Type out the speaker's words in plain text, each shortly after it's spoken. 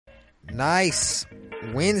Nice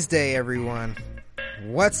Wednesday, everyone.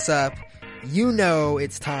 What's up? You know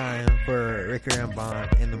it's time for Ricker and Bond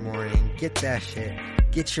in the morning. Get that shit.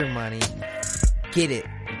 Get your money. Get it,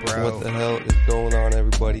 bro. What the hell is going on,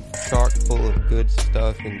 everybody? Chock full of good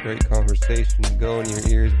stuff and great conversation to go in your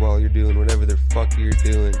ears while you're doing whatever the fuck you're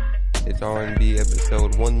doing. It's R&B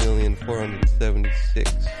episode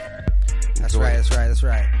 1,476. That's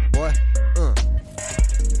right. Boy,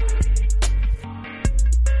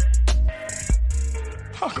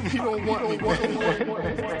 How come you don't want me? You know that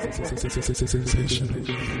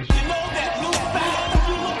new style.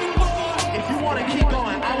 If you want to keep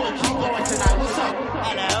going, I will keep going tonight. What's up?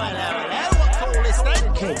 Hello. What cool is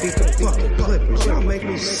that? Can't beat the fucking Clippers. Y'all make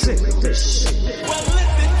me sick with this shit. Well,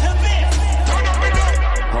 listen to this. Turn up the game.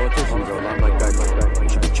 Politicians are a lot like that. They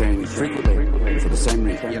should be changed frequently for the same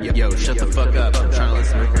reason. Yo, shut the fuck up. I'm trying to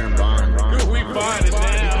listen to Ricker and Bond. We find it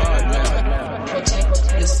now.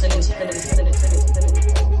 Protect the city.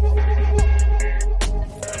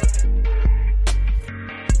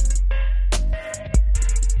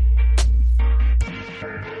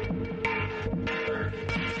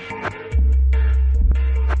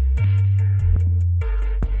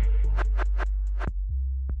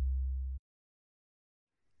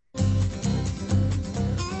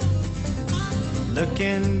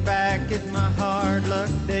 Looking back at my hard luck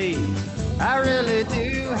days, I really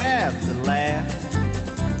do have to laugh.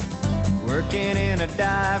 Working in a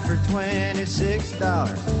dive for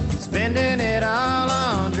 $26, spending it all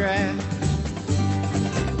on draft.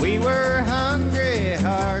 We were hungry,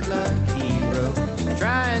 hard luck heroes,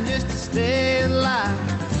 trying just to stay alive.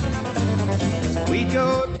 We'd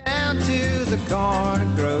go down to the corner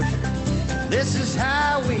grocery. This is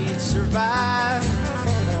how we survive.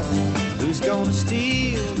 Who's gonna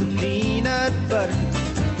steal the peanut butter?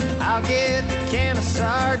 I'll get the can of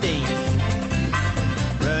sardines.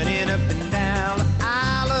 Running up and down the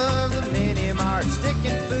aisle of the mini mart,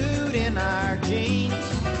 sticking food in our jeans.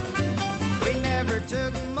 We never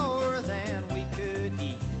took more than we could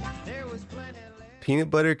eat. There was plenty left. Peanut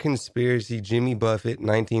Butter Conspiracy, Jimmy Buffett,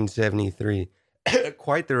 1973.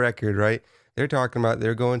 Quite the record, right? They're talking about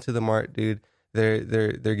they're going to the mart, dude. They're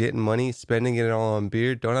getting money, spending it all on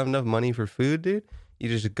beer. Don't have enough money for food, dude. You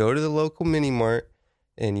just go to the local mini mart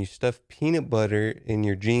and you stuff peanut butter in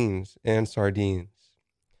your jeans and sardines.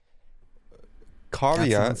 Caveat.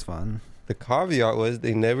 that sounds fun. The caveat was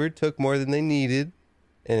they never took more than they needed,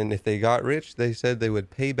 and if they got rich, they said they would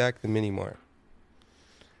pay back the mini mart.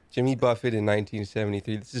 Jimmy Buffett in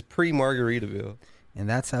 1973. This is pre-Margaritaville. And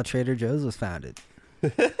that's how Trader Joe's was founded.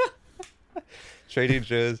 Trader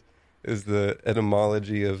Joe's is the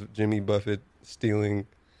etymology of Jimmy Buffett stealing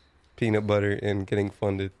peanut butter and getting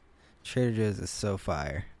funded. Trader Joe's is so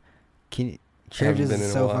fire. Trader Haven't Joe's been in is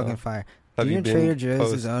a so while. fucking fire. Have Do you you know been Trader Joe's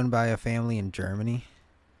post- is owned by a family in Germany?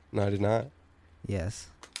 No, I did not. Yes.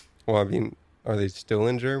 Well, I mean, are they still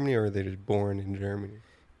in Germany or are they just born in Germany?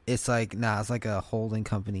 It's like a holding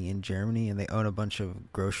company in Germany, and they own a bunch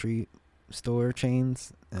of grocery store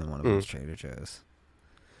chains, and one of them is Trader Joe's.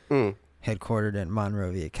 Headquartered in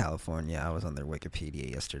Monrovia, California. I was on their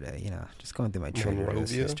Wikipedia yesterday, just going through my Trader Joe's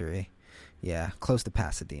Monrovia? history. Yeah, close to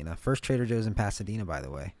Pasadena. First Trader Joe's in Pasadena, by the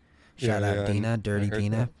way. Shout Yeah, out Dina, Dirty I heard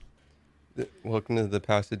Dina. that. Welcome to the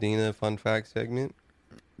Pasadena Fun Fact segment.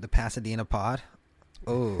 The Pasadena pod.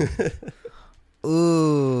 Oh.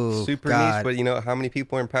 Ooh. Super God. niche, but how many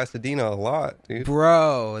people are in Pasadena? A lot, dude.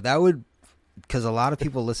 Bro, that would... Because a lot of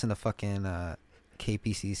people listen to fucking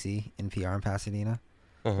KPCC, NPR in Pasadena.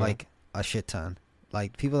 Uh-huh. Like, a shit ton.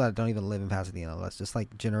 Like, people that don't even live in Pasadena. That's just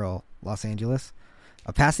like general Los Angeles.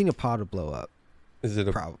 A Pasadena pod would blow up. Is it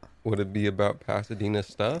a Problem. Would it be about Pasadena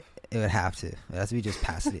stuff? It would have to. It has to be just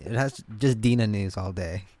Pasadena. It has just Dina News all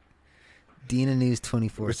day. Dina News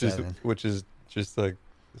 24/7. Which is just like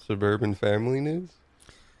suburban family news?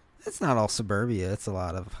 It's not all suburbia. It's a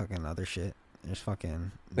lot of fucking other shit. There's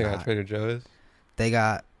fucking... They got Trader Joe's? I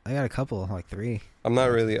got a couple, like 3. I'm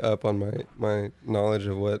not really up on my knowledge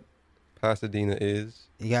of what Pasadena is.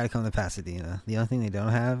 You gotta come to Pasadena. The only thing they don't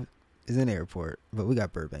have is an airport, but we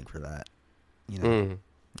got Burbank for that.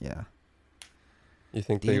 Yeah. You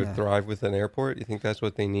think they would Dina. thrive with an airport? You think that's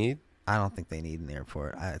what they need? I don't think they need an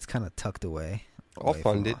airport. It's kind of tucked away. I'll away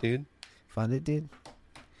fund from it, dude. Fund it, dude?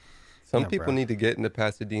 Some Yeah, people bro. need to get into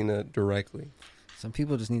Pasadena directly. Some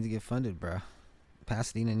people just need to get funded, bro.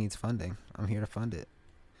 Pasadena needs funding. I'm here to fund it.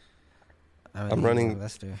 I'm I'm running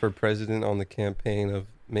investor. for president on the campaign of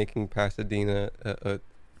making Pasadena a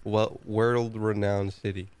world-renowned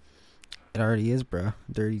city. It already is, bro.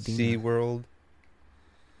 Dirty Dina. SeaWorld,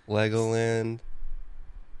 Legoland.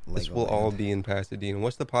 This will all be in Pasadena.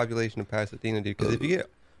 What's the population of Pasadena, dude? Because if you get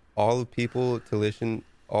all the people to listen,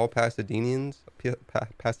 all Pasadenians,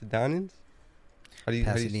 Pasadenians? How do you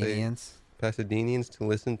say Pasadenians. Pasadenians to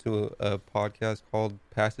listen to a podcast called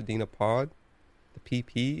Pasadena Pod, the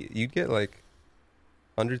PP, you'd get like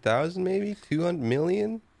 100,000 maybe, 200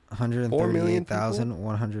 million,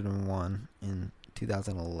 138,101 in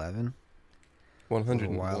 2011. 100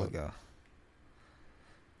 A while ago.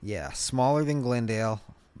 Yeah, smaller than Glendale,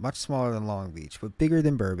 much smaller than Long Beach, but bigger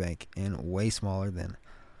than Burbank and way smaller than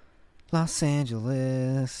Los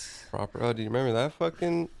Angeles. Proper. Oh, do you remember that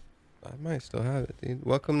fucking? I might still have it, dude.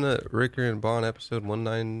 Welcome to Ricker and Bond episode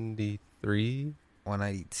 193.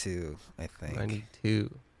 192, I think.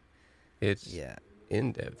 92. It's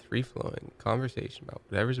in-depth, free-flowing conversation about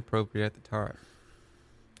whatever's appropriate at the time.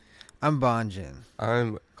 I'm Bonjin.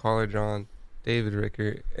 I'm Caller John, David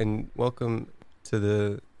Ricker, and welcome to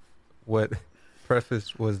the what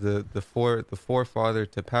preface was the forefather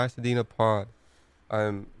to Pasadena Pod.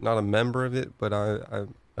 I'm not a member of it, but I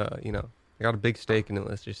got a big stake in it.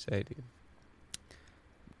 Let's just say, dude.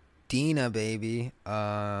 Dina, baby.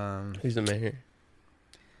 Who's the mayor?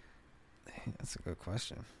 That's a good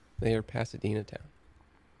question. Mayor Pasadena town.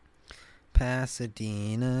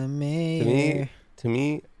 Pasadena mayor. To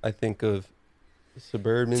me, I think of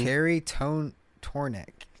suburban Terry Tornek.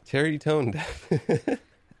 Terry Tone.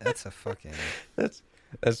 That's a fucking. That's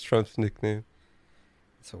Trump's nickname.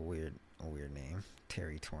 It's a weird name.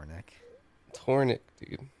 Terry Tornek. Tornik,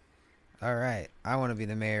 dude. All right, I want to be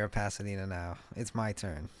the mayor of Pasadena now. It's my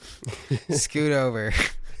turn. Scoot over.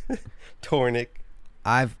 Tornik.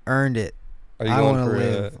 I've earned it. Are you I going want to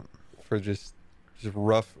live. For just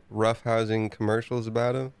rough housing commercials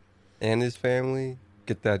about him and his family?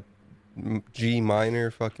 Get that G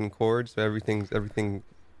minor fucking chord so everything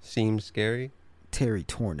seems scary. Terry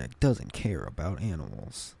Tornek doesn't care about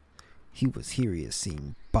animals. He is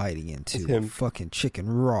seen biting into him. fucking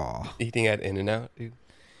chicken raw. Eating at In-N-Out, dude.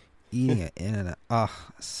 Eating it In-N-Out.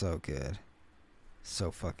 Oh, so good.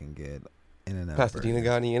 So fucking good. In-N-Out. Pasadena burger.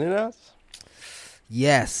 got any In-N-Outs?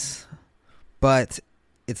 Yes. But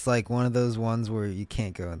it's like one of those ones where you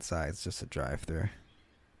can't go inside. It's just a drive-thru.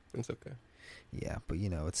 It's okay. Yeah, but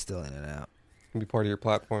it's still In-N-Out. Can be part of your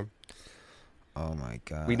platform. Oh my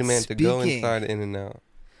god. We demand to go inside In-N-Out.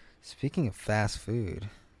 Speaking of fast food.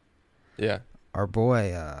 Yeah. Our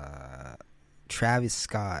boy Travis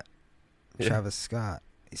Scott. Yeah. Travis Scott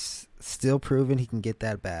is still proving he can get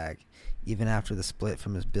that bag even after the split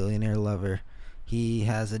from his billionaire lover. He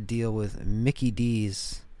has a deal with Mickey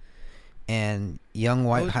D's, and young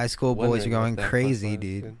white high school boys are going crazy,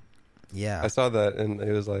 dude. Yeah. I saw that, and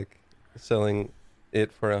it was like selling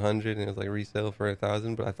it for 100 and it was like resale for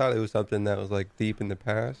 1,000, but I thought it was something that was like deep in the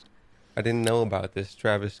past. I didn't know about this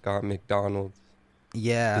Travis Scott McDonald's.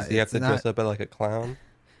 Yeah. Does he have to dress up like a clown?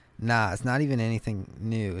 Nah, it's not even anything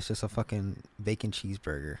new. It's just a fucking bacon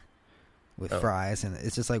cheeseburger with fries, and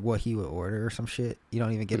it's just like what he would order or some shit. You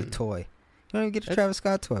don't even get a toy. You don't even get a Travis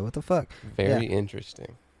Scott toy. What the fuck? Very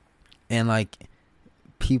interesting. And like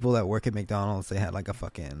people that work at McDonald's, they had like a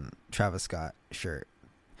fucking Travis Scott shirt,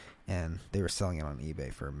 and they were selling it on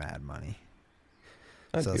eBay for mad money.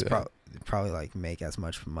 So it's probably like make as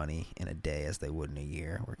much money in a day as they would in a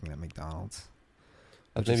year working at McDonald's.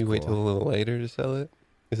 I'd maybe wait till a little later to sell it.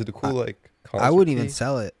 Is it a cool concert I wouldn't even piece?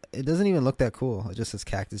 sell it. It doesn't even look that cool. It just says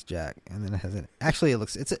Cactus Jack, and then it has actually it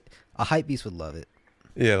looks. It's a hype beast would love it.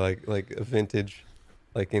 Yeah, like a vintage,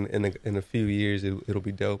 like in a few years it'll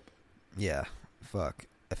be dope. Yeah, fuck.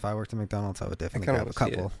 If I worked at McDonald's, I would definitely kinda grab a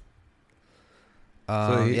wanna see couple.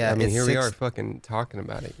 So Yeah, I mean, it's here we are fucking talking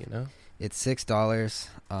about it, It's $6.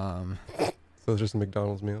 So it's just a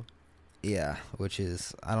McDonald's meal. Yeah, which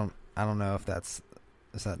is I don't know if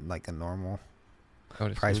is that like a normal I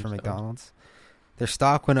would price assume for so. McDonald's. Their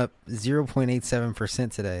stock went up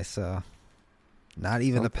 0.87% today, so not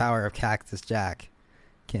even the power of Cactus Jack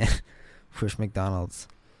can push McDonald's.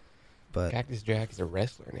 But Cactus Jack is a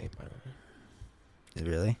wrestler name, by the way.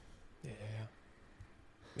 really? Yeah.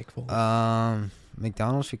 Mick Foley.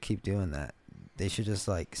 McDonald's should keep doing that. They should just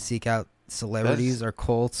like seek out celebrities or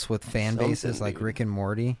cults with fan bases like dude. Rick and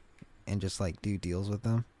Morty and just like do deals with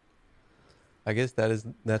them. I guess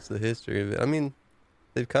that's the history of it. I mean,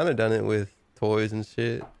 they've kind of done it with toys and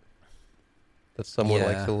shit. That's somewhat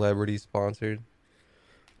like celebrity sponsored,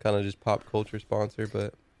 kind of just pop culture sponsored.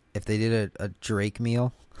 But if they did a Drake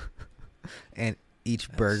meal, and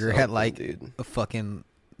each burger had like a fucking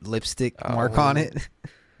lipstick mark on it,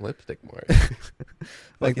 lipstick mark,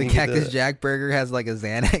 like the Cactus Jack burger has like a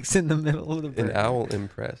Xanax in the middle of the burger. An owl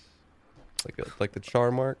impress, like the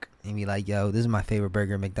char mark. And be like, yo, this is my favorite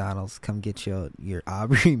burger at McDonald's. Come get your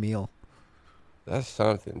Aubrey meal. That's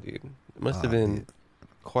something, dude. It must have been. Dude.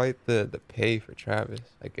 quite the pay for Travis,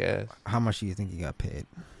 I guess. How much do you think he got paid?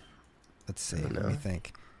 Let's see. don't Let me know.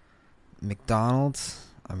 think. McDonald's.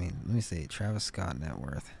 I mean, let me see. Travis Scott net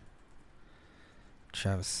worth.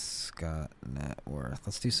 Travis Scott net worth.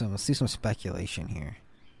 Let's do some speculation here.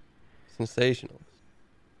 Sensational.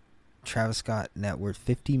 Travis Scott net worth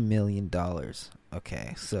 $50 million.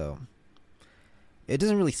 Okay, so it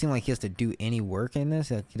doesn't really seem like he has to do any work in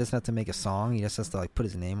this. Like, he doesn't have to make a song. He just has to like put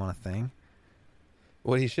his name on a thing.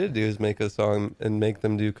 What he should do is make a song and make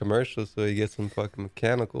them do commercials so he gets some fucking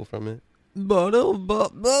mechanical from it. Auto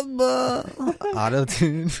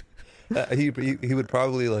tune. He would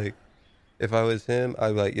probably like, if I was him,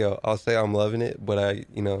 I'd be like, yo, I'll say I'm loving it, but I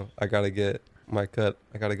gotta get my cut.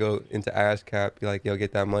 I gotta go into ASCAP. Be like, yo,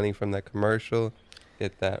 get that money from that commercial,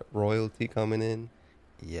 get that royalty coming in.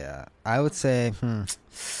 Yeah, I would say.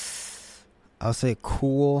 I would say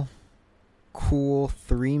cool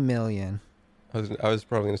 3 million. I was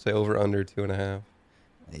probably gonna say over under 2.5.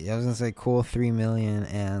 Yeah, I was gonna say cool 3 million,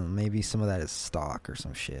 and maybe some of that is stock or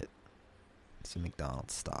some shit. Some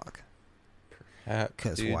McDonald's stock.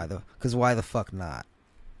 Because why the fuck not?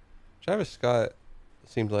 Travis Scott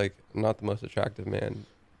seems like not the most attractive man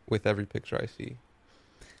with every picture I see.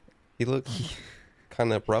 He looks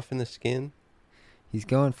kind of rough in the skin. He's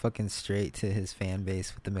going fucking straight to his fan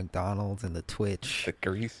base with the McDonald's and the Twitch. The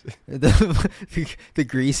grease. the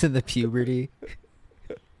grease and the puberty.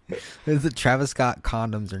 The Travis Scott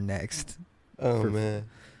condoms are next. Oh, man.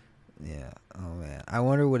 Yeah. Oh, man. I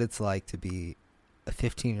wonder what it's like to be a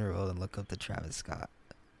 15-year-old and look up to Travis Scott.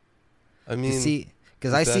 I mean,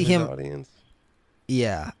 because I see him. Audience?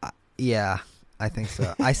 Yeah. Yeah. I think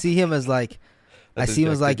so. I see him as like. I see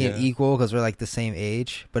him as like an equal because we're like the same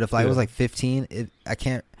age. But if I was like 15, I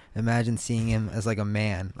can't imagine seeing him as like a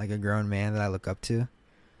man, like a grown man that I look up to.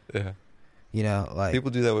 Yeah. You know, like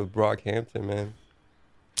people do that with Brockhampton, man.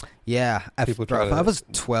 Yeah, if I was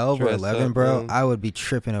 12 or 11, up, bro, man. I would be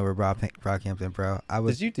tripping over Brockhampton, bro.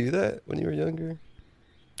 Did you do that when you were younger?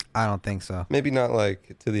 I don't think so. Maybe not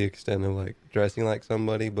like to the extent of like dressing like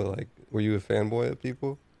somebody, but like, were you a fanboy of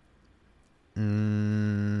people?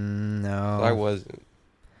 No, I wasn't.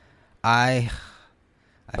 I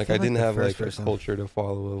didn't have like a culture to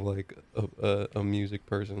follow of like a music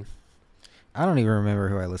person. I don't even remember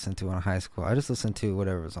who I listened to in high school. I just listened to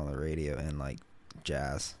whatever was on the radio and like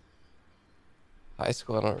jazz. High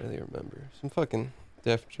school, I don't really remember. Some fucking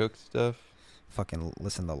Def Joke stuff. Fucking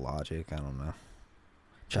listen to Logic. I don't know.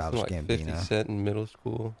 Childish Like Gambino. 50 Gambino. Cent in middle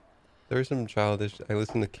school. There was some childish. I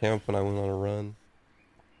listened to Camp when I went on a run.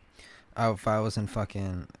 Oh, if I was in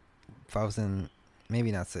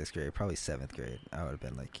maybe not 6th grade, probably 7th grade, I would have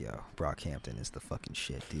been like, yo, Brockhampton is the fucking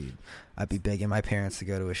shit, dude. I'd be begging my parents to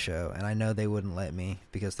go to a show, and I know they wouldn't let me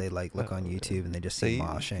because they like look on YouTube and they just see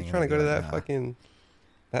moshing. You trying to go to that fucking,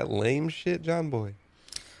 that lame shit, John Boy?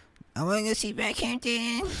 I want to go see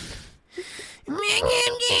Brockhampton.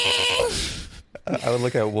 I would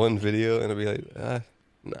look at one video and I'd be like,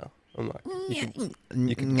 no, I'm not.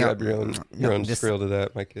 You can grab your own thrill to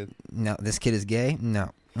that, my kid. No, this kid is gay?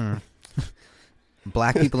 No.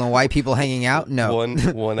 Black people and white people hanging out? No.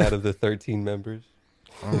 One out of the 13 members.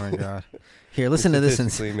 Oh my god. Here, listen to this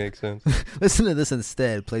instead. Makes sense. Listen to this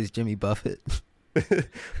instead. Plays Jimmy Buffett.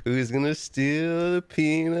 Who's gonna steal the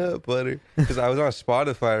peanut butter? Because I was on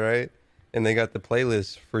Spotify, right? And they got the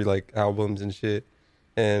playlist for like albums and shit.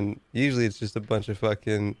 And usually it's just a bunch of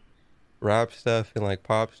fucking rap stuff and like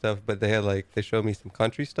pop stuff. But they showed me some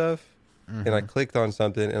country stuff. Mm-hmm. And I clicked on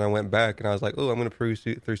something and I went back and I was like, oh, I'm gonna peruse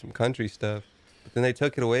through some country stuff. But then they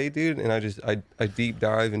took it away, dude. And I deep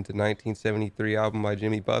dive into 1973 album by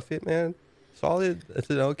Jimmy Buffett, man. Solid. It's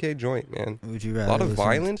an okay joint, man. Would you rather a lot of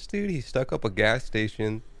violence, dude. He stuck up a gas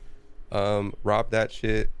station, robbed that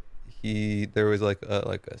shit. There was like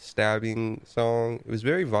a stabbing song. It was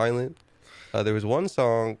very violent. There was one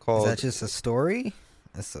song called. Is that just a story?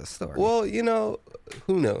 That's a story. Well,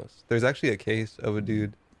 who knows? There's actually a case of a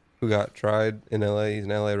dude who got tried in LA. He's an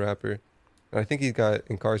LA rapper, and I think he got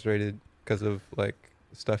incarcerated because of like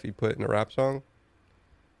stuff he put in a rap song,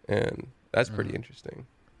 and that's pretty interesting.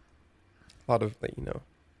 A lot of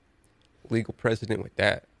legal precedent with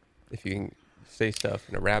that. If you can say stuff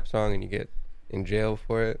in a rap song and you get in jail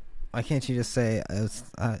for it, why can't you just say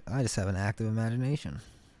I just have an active imagination,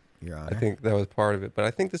 Your Honor? I think that was part of it, but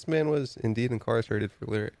I think this man was indeed incarcerated for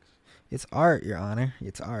lyrics. It's art, Your Honor.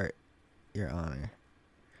 It's art, Your Honor.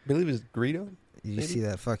 I believe it was Greedo. Did you see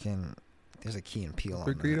that fucking? There's a Key and Peele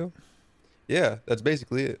on Greedo. Yeah, that's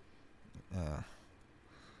basically it.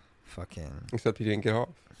 Fucking. Except he didn't get off.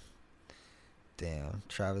 Damn,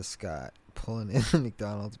 Travis Scott pulling in the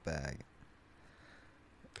McDonald's bag.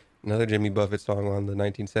 Another Jimmy Buffett song on the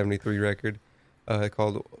 1973 record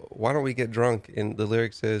called "Why Don't We Get Drunk?" And the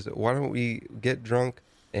lyric says, "Why don't we get drunk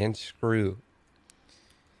and screw?"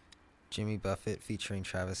 Jimmy Buffett featuring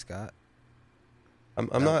Travis Scott.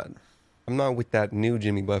 I'm not with that new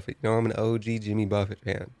Jimmy Buffett. You know, I'm an OG Jimmy Buffett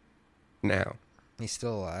fan now. He's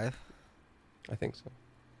still alive. I think so.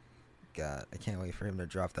 God, I can't wait for him to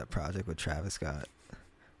drop that project with Travis Scott.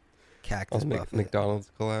 Cactus I'll Buffett.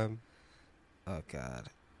 McDonald's collab. Oh God,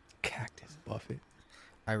 Cactus Buffett.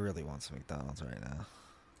 I really want some McDonald's right now.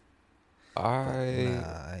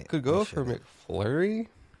 I could go for McFlurry.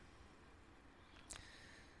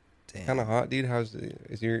 Damn. Kind of hot, dude.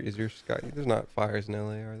 Is your sky? There's not fires in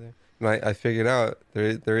LA, are there? And I figured out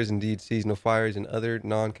there is indeed seasonal fires in other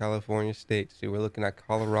non-California states. Dude, we're looking at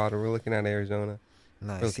Colorado. We're looking at Arizona.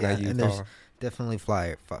 Nice. We're looking at Utah. And there's definitely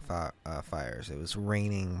fires. It was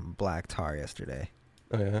raining black tar yesterday.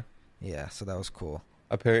 Oh yeah. Yeah, so that was cool.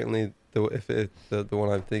 Apparently, the one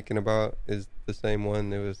I'm thinking about is the same one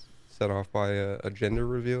that was set off by a gender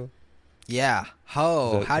reveal. Yeah.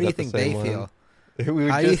 How do you think they feel? We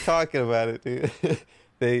were just talking about it, dude.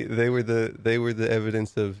 they were the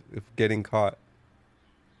evidence of getting caught.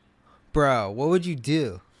 Bro, what would you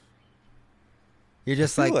do? You're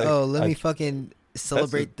just like, oh, let me fucking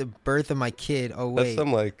celebrate the birth of my kid. Oh wait, that's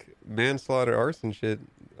some like manslaughter, arson shit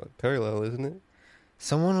parallel, isn't it?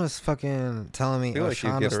 Someone was fucking telling me. Like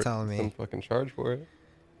Sean was telling me. Some fucking charge for it.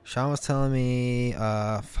 Sean was telling me,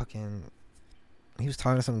 he was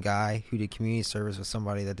talking to some guy who did community service with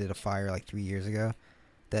somebody that did a fire like 3 years ago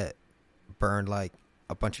that burned like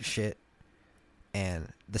a bunch of shit,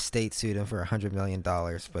 and the state sued him for $100 million,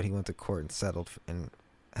 but he went to court and settled and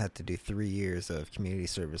had to do 3 years of community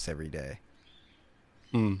service every day.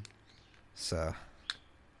 So.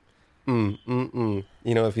 You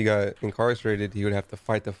know, if he got incarcerated, he would have to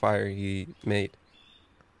fight the fire he made.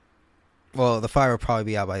 Well, the fire would probably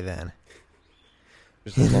be out by then.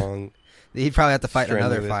 Just a long. He'd probably have to fight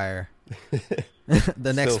another fire.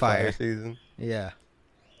 The next fire season. Yeah.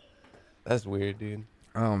 That's weird, dude.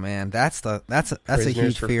 Oh man, that's a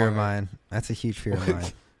huge fear of mine. That's a huge fear of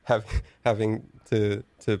mine. Having to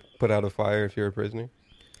put out a fire if you're a prisoner.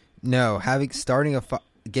 No, starting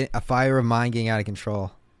a fire of mine getting out of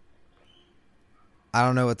control. I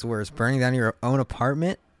don't know what's worse, burning down your own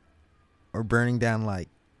apartment or burning down like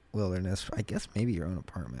wilderness. I guess maybe your own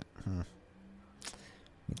apartment.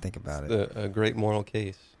 Think about it. A great moral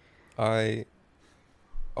case. I,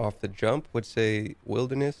 off the jump, would say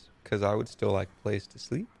wilderness because I would still like a place to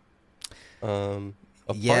sleep.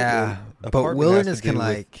 Yeah, but wilderness can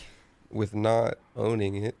like with not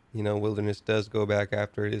owning it. You know, wilderness does go back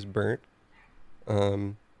after it is burnt.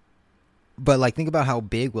 But like, think about how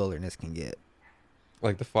big wilderness can get.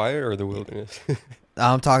 Like the fire or the wilderness?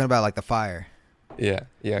 I'm talking about like the fire. Yeah.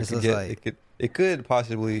 It could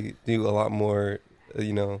possibly do a lot more.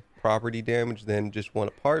 You know, property damage than just one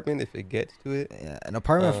apartment if it gets to it. Yeah, an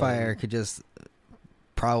apartment fire could just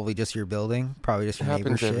probably just your building, probably just your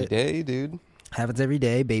neighbor's shit. Happens every day, dude. Happens every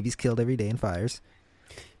day. Babies killed every day in fires.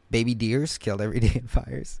 Baby deers killed every day in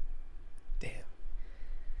fires.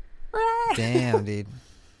 Damn, dude.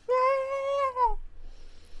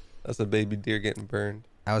 That's a baby deer getting burned.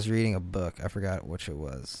 I was reading a book. I forgot which it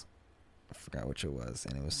was.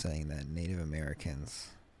 And it was saying that Native Americans,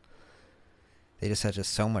 they just had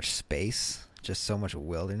just so much space, just so much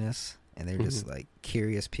wilderness, and they're just like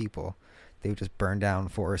curious people. They would just burn down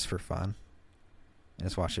forests for fun and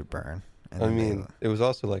just watch it burn. And I mean, it was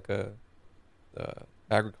also like a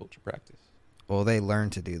agriculture practice. Well, they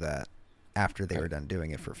learned to do that after they were done doing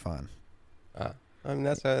it for fun. I mean,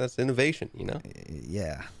 that's innovation, you know?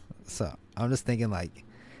 Yeah. So I'm just thinking like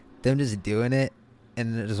them just doing it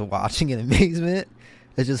and they're just watching in amazement.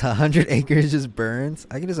 It's just 100 acres just burns.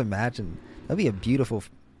 I can just imagine. That'd be a beautiful,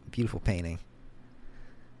 beautiful painting.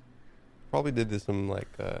 Probably did some like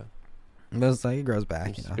but it's like it grows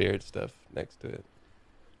back, you know. Spirit stuff next to it.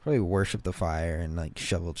 Probably worship the fire and like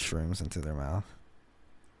shoveled shrooms into their mouth.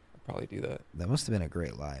 I'd probably do that. That must have been a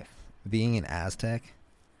great life. Being an Aztec,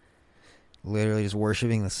 literally just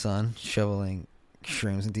worshiping the sun, shoveling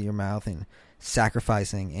shrooms into your mouth and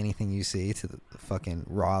sacrificing anything you see to the fucking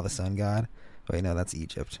Ra, the sun god. Wait, no, that's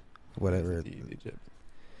Egypt. Whatever. Egypt.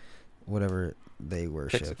 Whatever they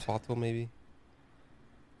worship. Quetzalcoatl, maybe.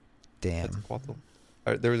 Damn. Quetzalcoatl.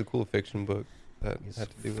 There was a cool fiction book that had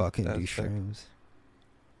to do fucking with do shrooms.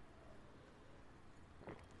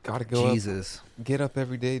 Gotta go. Jesus. Get up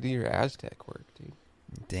every day, do your Aztec work, dude.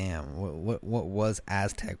 Damn. What was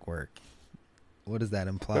Aztec work? What does that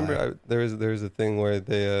imply? Remember, there was a thing where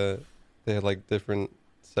they had like different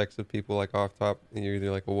sects of people, like off top. You're either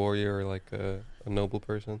like a warrior or like a noble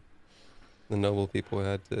person. the noble people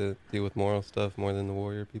had to deal with moral stuff more than the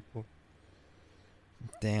warrior people.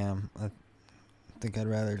 Damn. I think I'd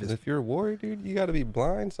rather Because just... if you're a warrior, dude, you got to be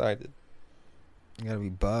blindsided. You gotta be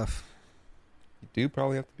buff. You do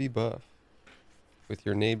probably have to be buff. With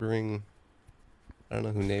your neighboring... I don't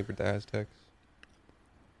know who neighbored the Aztecs.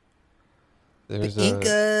 There's The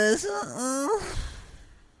Incas.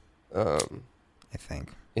 I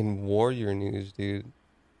think. In warrior news, dude,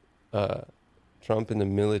 Trump in the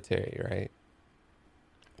military, right?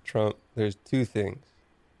 Trump, there's two things.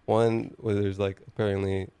 One, where there's like,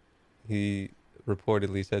 apparently, he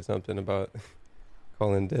reportedly said something about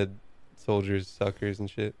calling dead soldiers suckers and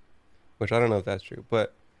shit, which I don't know if that's true,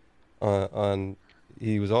 but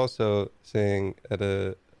he was also saying at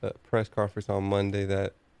a press conference on Monday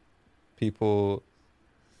that people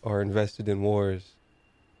are invested in wars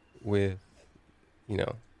with,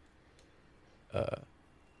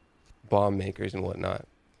 bomb makers and whatnot,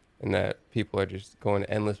 and that people are just going to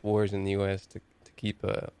endless wars in the U.S. to keep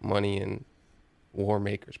money and war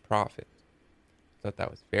makers' profit. I thought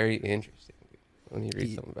that was very interesting. Dude. Let me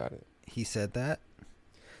read something about it. He said that?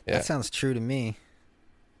 Yeah. That sounds true to me.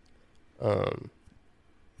 And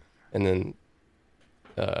then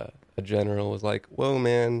a general was like, whoa,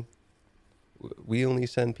 man, we only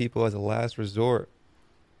send people as a last resort.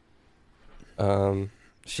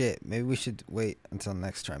 Shit, maybe we should wait until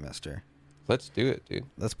next trimester. Let's do it, dude.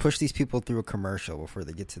 Let's push these people through a commercial before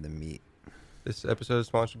they get to the meat. This episode is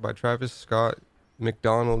sponsored by Travis Scott,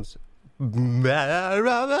 McDonald's. That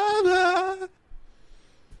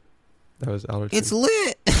was Allerton. It's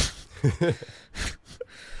lit!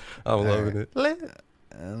 I'm loving it. All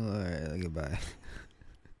right, goodbye.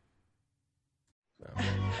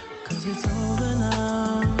 Cause it's over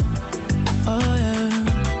now. Oh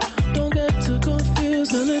yeah. Don't get too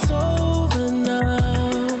confused, and it's over now.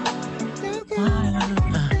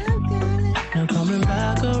 Now coming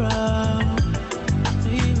back around.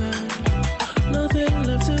 Even nothing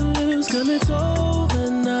left to lose, cause it's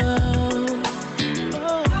over now.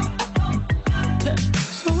 Oh. Yeah.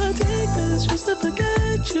 So I take this just to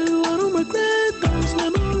forget you. I don't regret those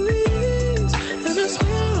memories. And I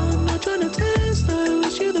swear I'm not trying to test. I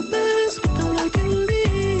wish you the best, but then I can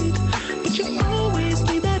lead. But you always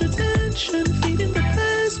need that attention, feeding the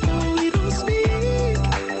best, but we don't speak.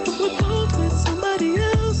 But we're both with somebody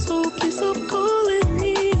else, so please stop calling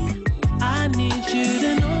me. I need you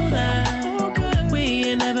to know that we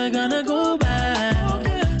ain't never gonna go back.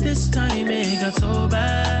 This time it got so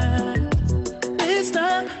bad. It's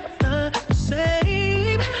not the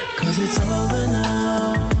same, cause it's over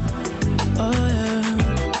now. Oh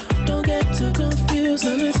yeah. Don't get too confused,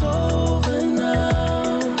 and it's over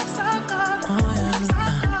now. Oh yeah.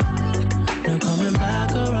 Now coming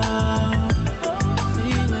back around.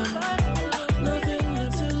 Nothing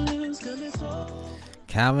left to lose, cause it's over.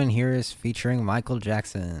 Calvin Harris featuring Michael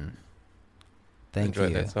Jackson. Thank Enjoyed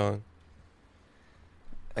you. that song.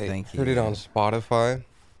 I Thank heard you. it on Spotify,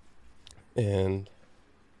 and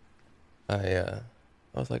I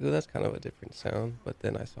was like, oh, that's kind of a different sound. But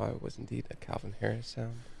then I saw it was indeed a Calvin Harris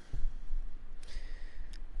sound.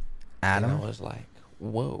 Adam? And I was like,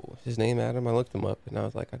 whoa. His name Adam? I looked him up, and I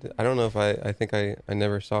was like, I don't know if I think I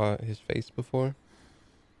never saw his face before.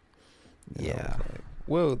 And I Yeah. was like,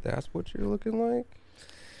 whoa, that's what you're looking like?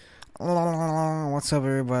 What's up,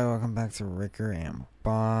 everybody? Welcome back to Ricker and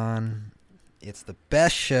Bon. It's the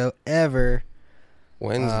best show ever.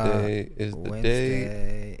 Wednesday is the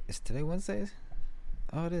day. Is today Wednesday?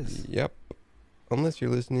 Oh, it is. Yep. Unless you're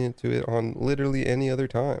listening to it on literally any other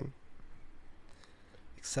time.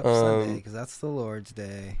 Except Sunday, because that's the Lord's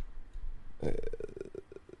Day.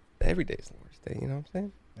 Every day's Lord's Day, you know what I'm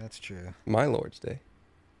saying? That's true. My Lord's Day.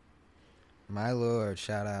 My Lord,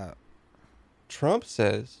 shout out. Trump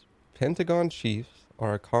says Pentagon chiefs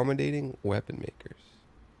are accommodating weapon makers.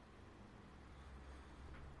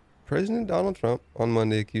 President Donald Trump on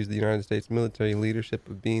Monday accused the United States military leadership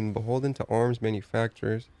of being beholden to arms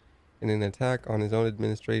manufacturers in an attack on his own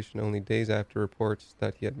administration only days after reports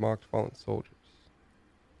that he had mocked fallen soldiers.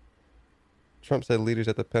 Trump said leaders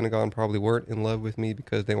at the Pentagon probably weren't in love with me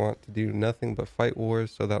because they want to do nothing but fight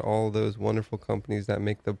wars so that all those wonderful companies that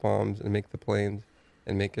make the bombs and make the planes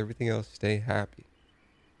and make everything else stay happy.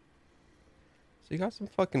 So you got some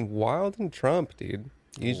fucking wild in Trump, dude.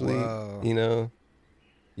 Usually, Whoa. you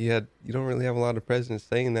don't really have a lot of presidents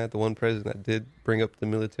saying that. The one president that did bring up the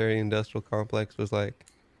military-industrial complex was like,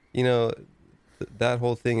 that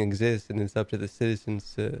whole thing exists, and it's up to the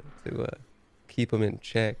citizens to keep them in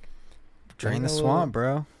check. Drain the swamp,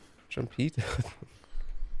 bro. Trumpito.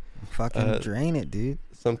 Fucking drain it, dude.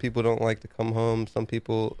 Some people don't like to come home. Some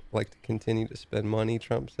people like to continue to spend money,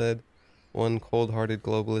 Trump said. one cold-hearted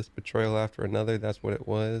globalist betrayal after another. That's what it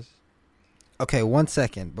was. Okay, 1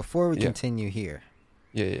 second. Before we Yeah. continue here,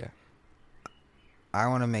 Yeah. I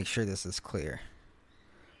want to make sure this is clear.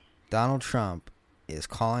 Donald Trump is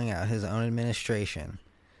calling out his own administration,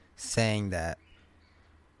 saying that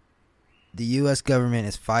the U.S. government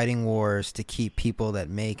is fighting wars to keep people that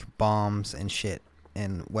make bombs and shit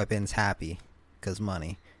and weapons happy because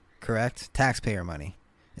money. Correct? Taxpayer money,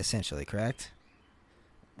 essentially, correct?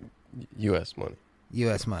 U.S. money.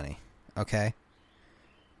 U.S. money. Okay?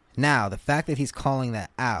 Now, the fact that he's calling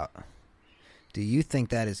that out, do you think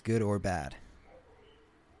that is good or bad?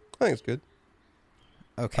 I think it's good.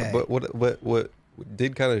 Okay. But what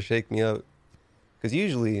did kind of shake me up, because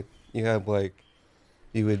usually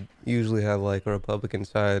you would usually have like a Republican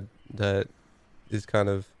side that is kind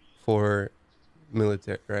of for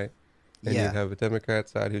military, right? And Yeah. you'd have a Democrat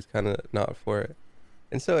side who's kind of not for it.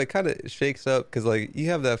 And so it kind of shakes up, because like you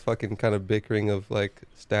have that fucking kind of bickering of like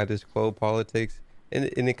status quo politics, and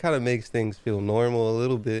it kind of makes things feel normal a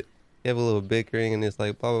little bit. You have a little bickering and it's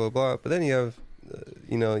like blah blah blah, but then you have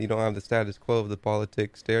you don't have the status quo of the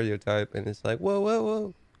politics stereotype, and it's like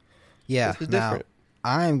whoa. Yeah. This is Now, different.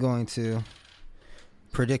 I'm going to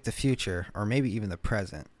predict the future, or maybe even the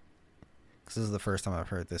present, because this is the first time I've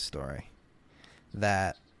heard this story,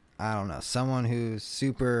 that, I don't know, someone who's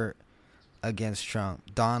super against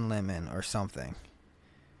Trump, Don Lemon or something,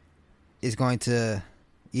 is going to,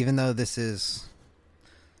 even though this is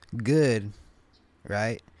good,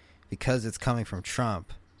 right, because it's coming from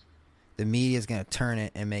Trump, the media is going to turn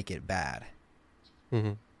it and make it bad.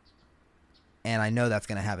 Mm-hmm. And I know that's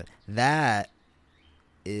going to happen. That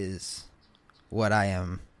is what I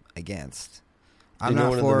am against. I'm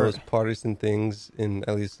not one for. of the most partisan things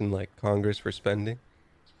at least in like Congress for spending.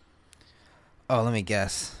 Oh, let me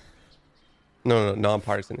guess. No,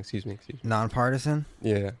 nonpartisan. Excuse me. Nonpartisan?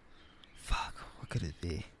 Yeah. Fuck. What could it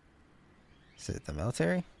be? Is it the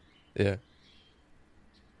military? Yeah.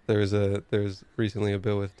 There's recently a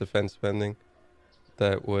bill with defense spending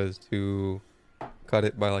that was to cut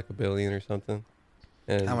it by like $1 billion or something.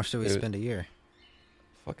 And How much do we spend a year?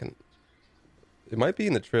 Fucking. It might be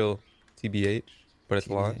in the trill, TBH, but it's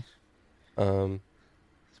a lot.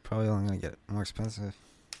 It's probably only going to get more expensive.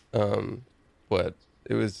 But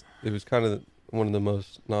it was kind of one of the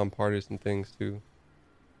most nonpartisan things too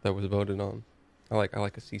that was voted on. I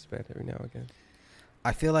like a C-SPAN every now and again.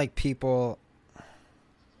 I feel like people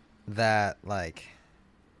that like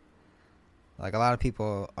a lot of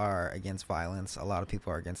people are against violence. A lot of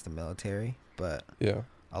people are against the military, but Yeah.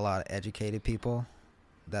 a lot of educated people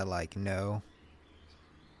that like know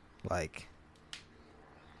like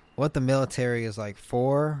what the military is like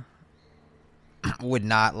for would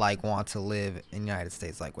not like want to live in the United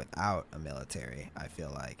States like without a military, I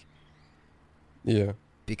feel like. Yeah.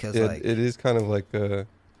 Because Yeah, like it is kind of like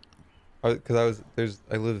because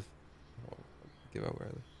I live. Give out where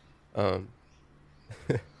I live.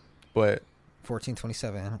 But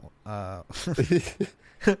 1427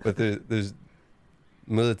 but there's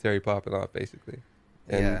military popping off basically,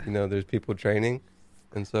 and Yeah. there's people training,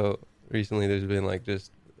 and so recently there's been like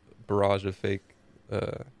just barrage of fake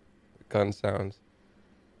gun sounds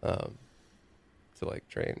to like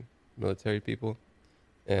train military people,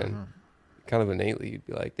 and kind of innately you'd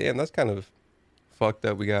be like, damn, that's kind of fucked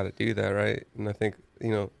up. We got to do that, right? And I think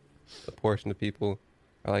a portion of people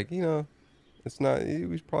are like, it's not.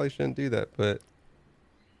 We probably shouldn't do that, but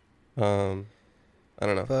I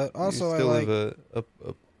don't know. But also you I still like live a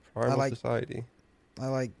primal like- society. I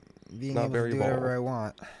like being Not able to very do whatever bold. I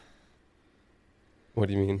want. What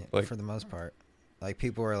do you mean? Like, for the most part. Like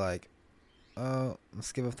people are like, oh,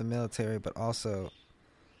 let's give up the military, but also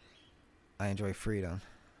I enjoy freedom.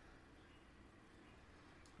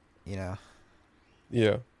 yeah,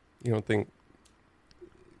 you don't think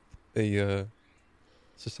a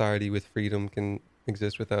society with freedom can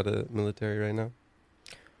exist without a military right now?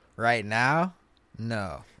 Right now,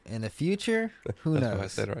 no. In the future, who That's knows? what I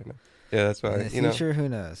said right now. Yeah, that's why. In the future, who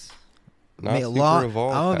knows? not May- super long,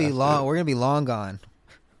 evolved I'm gonna be past long. it. We're gonna be long gone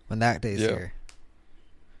when that day's Yeah. here.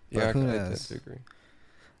 Yeah, But who I tend knows? to agree.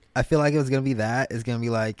 I feel like it was gonna be that. It's gonna be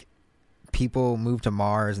like people move to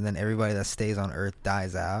Mars and then everybody that stays on Earth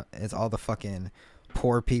dies out. It's all the fucking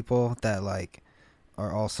poor people that like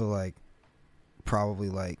are also like probably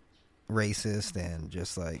like racist and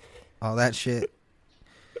just like all that shit.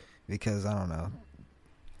 Because I don't know.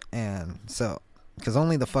 And so, because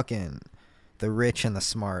only the rich and the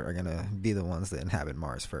smart are gonna be the ones that inhabit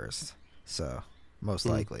Mars first. So most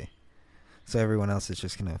likely. So everyone else is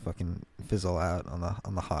just gonna fucking fizzle out on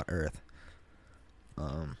the hot Earth.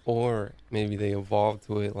 Or maybe they evolved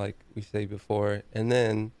to it, like we say before, and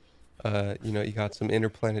then you got some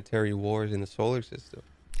interplanetary wars in the solar system.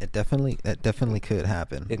 That definitely could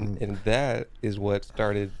happen. And that is what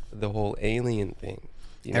started the whole alien thing.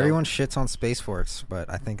 Everyone shits on Space Force, but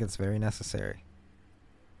I think it's very necessary.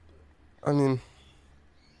 I mean,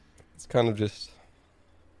 it's kind of just...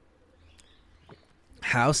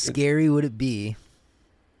 How scary would it be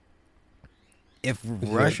if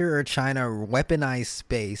Russia or China weaponized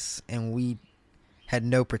space and we had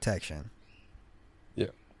no protection? Yeah.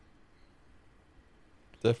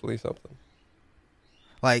 Definitely something.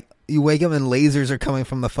 Like, you wake up and lasers are coming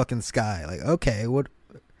from the fucking sky. Like, okay, what?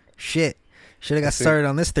 Shit. Should have got started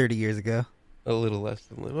on this 30 years ago. A little less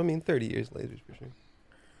than... I mean, 30 years lasers for sure.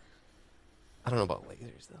 I don't know about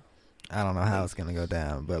lasers, though. I don't know how it's going to go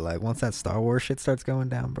down. But, like, once that Star Wars shit starts going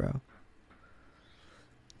down, bro.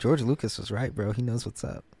 George Lucas was right, bro. He knows what's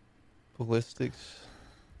up. Ballistics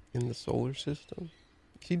in the solar system.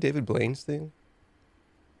 See David Blaine's thing?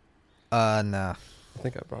 Nah. I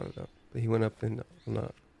think I brought it up. But he went up in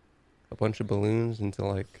a bunch of balloons into,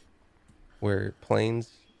 like, where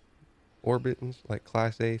planes orbit, and, like,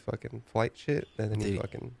 Class A fucking flight shit. And then he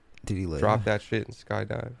fucking dropped that shit and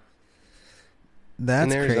skydive.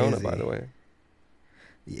 That's in Arizona, crazy. By the way.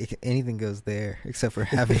 Anything goes there, except for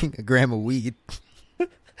having a gram of weed.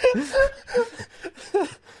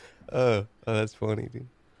 Oh, that's funny, dude.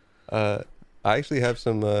 I actually have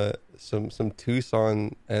some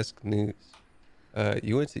Tucson-esque news.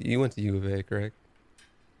 You went to U of A, correct?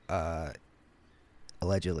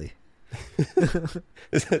 Allegedly.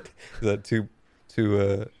 is that too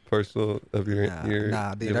personal of your?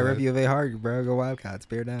 Nah, dude. I rep U of A hard, bro. Go Wildcats.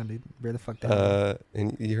 Bear down, dude. Bear the fuck down.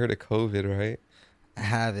 And you heard of COVID, right? I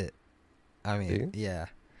have it. I mean, Do you? yeah.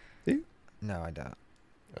 Do you? No, I don't.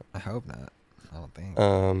 Oh. I hope not. I don't think.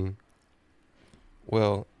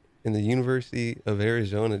 Well, in the University of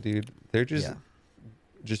Arizona, dude, they're just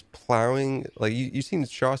plowing. Like you seen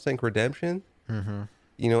Shawshank Redemption? Mm-hmm.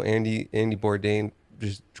 You know, Andy Bourdain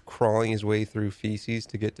just crawling his way through feces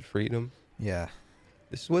to get to freedom. Yeah.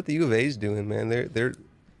 This is what the U of A is doing, man. They're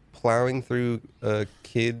plowing through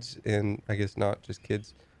kids, and I guess not just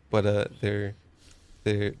kids, but they're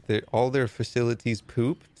all their facilities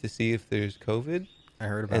poop to see if there's COVID. I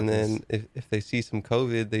heard about and this. then if they see some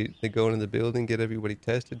COVID, they go into the building, get everybody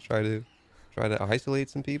tested, try to isolate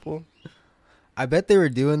some people. I bet they were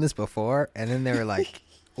doing this before, and then they were like,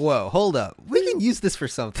 "Whoa, hold up, we can use this for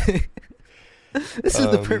something." This is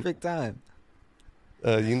the perfect time.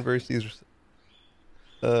 Universities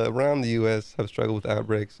around the U.S. have struggled with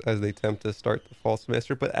outbreaks as they attempt to start the fall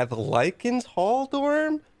semester, but at the Likens Hall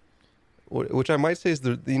dorm, which I might say is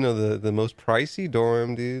the most pricey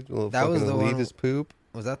dorm, dude. That was the one. Poop.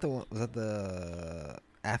 Was that the one? Was that the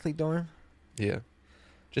athlete dorm? Yeah,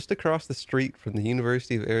 just across the street from the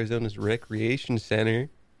University of Arizona's Recreation Center.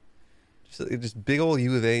 Just big old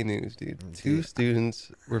U of A news, dude. 2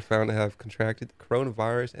 students were found to have contracted the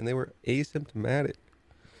coronavirus, and they were asymptomatic.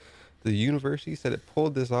 The university said it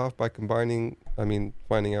pulled this off by combining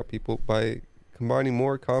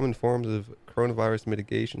more common forms of coronavirus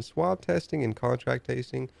mitigation, swab testing and contract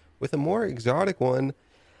tracing, with a more exotic one,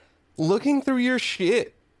 looking through your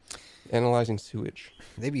shit, analyzing sewage.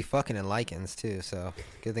 They be fucking in lichens too, so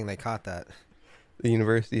good thing they caught that. The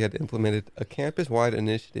university had implemented a campus-wide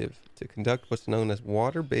initiative to conduct what's known as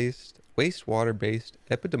wastewater-based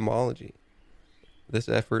epidemiology. This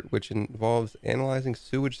effort, which involves analyzing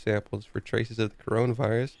sewage samples for traces of the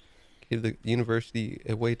coronavirus, gave the university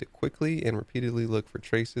a way to quickly and repeatedly look for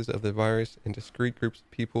traces of the virus in discrete groups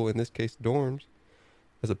of people, in this case dorms,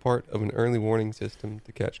 as a part of an early warning system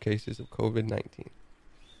to catch cases of COVID-19.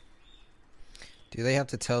 Do they have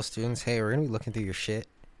to tell students, hey, we're going to be looking through your shit?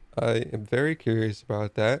 I am very curious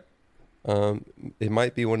about that. It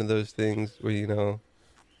might be one of those things where,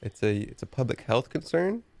 it's a public health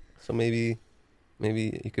concern. So maybe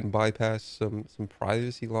you can bypass some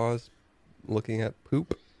privacy laws looking at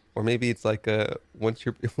poop, or maybe it's like once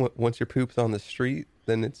your poop's on the street,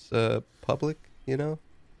 then it's public. Yeah.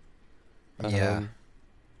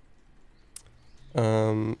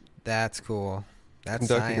 That's cool. That's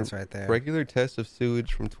science right there. Regular tests of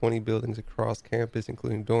sewage from 20 buildings across campus,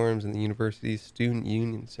 including dorms and the university's student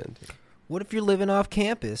union center. What if you're living off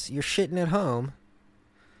campus? You're shitting at home.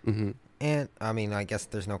 Mm-hmm. And I guess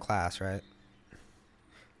there's no class, right?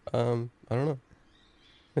 I don't know.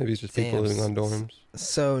 Maybe it's just people living on dorms.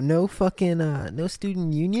 So no fucking no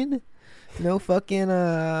student union? No fucking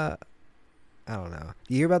I don't know.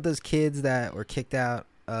 You hear about those kids that were kicked out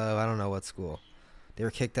of I don't know what school. They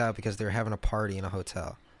were kicked out because they were having a party in a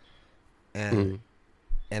hotel. And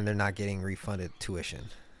they're not getting refunded tuition.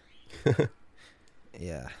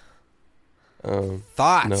 Yeah.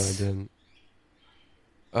 Thoughts? No, I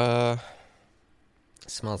didn't.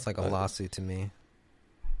 Smells like a lawsuit to me.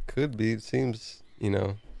 Could be. It seems,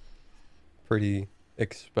 pretty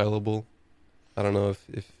expellable. I don't know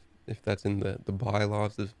if that's in the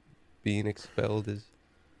bylaws of being expelled is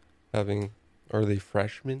having. Are they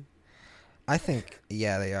freshmen? I think,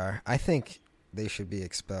 yeah, they are. I think they should be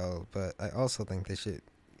expelled, but I also think they should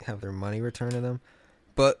have their money returned to them.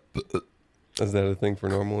 But is that a thing for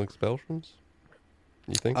normal expulsions?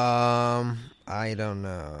 You think? I don't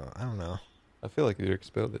know. I feel like if you're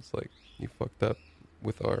expelled, it's like you fucked up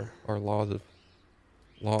with our laws of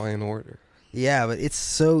law and order. Yeah, but it's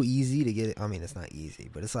so easy to get. I mean, it's not easy,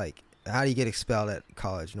 but it's like, how do you get expelled at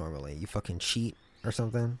college normally? You fucking cheat or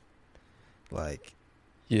something? Like,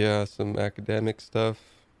 yeah, some academic stuff.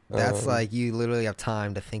 That's like you literally have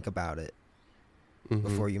time to think about it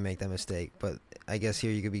before you make that mistake. But I guess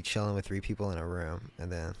here you could be chilling with 3 people in a room,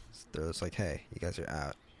 and then they're just like, "Hey, you guys are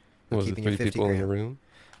out." Was it 3 people in a room?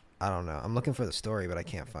 I don't know. I'm looking for the story, but I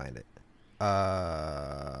can't find it.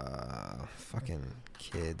 Fucking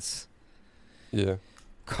kids. Yeah.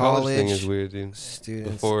 College thing is weird, dude.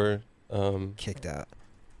 Students before kicked out.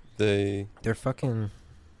 They're fucking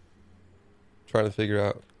trying to figure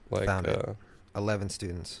out like found it. 11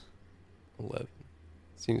 students. 11.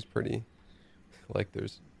 Seems pretty like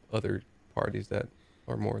there's other parties that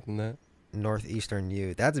are more than that. Northeastern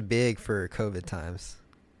U. That's big for COVID times.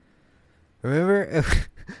 Remember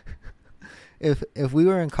if we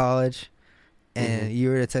were in college and you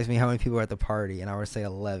were to text me how many people were at the party and I were to say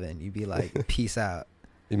 11, you'd be like, peace out.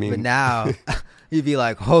 You mean? But now you'd be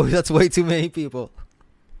like, oh, that's way too many people.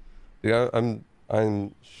 Yeah,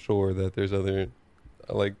 I'm sure that there's other,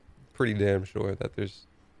 like, pretty damn sure that there's,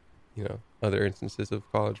 other instances of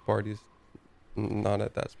college parties, not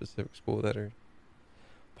at that specific school, that are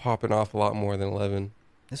popping off a lot more than 11.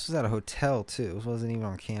 This was at a hotel too. It wasn't even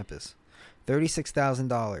on campus.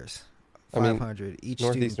 $36,000, $500 each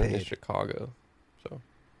Northeastern student paid. is Chicago, so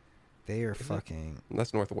they are fucking.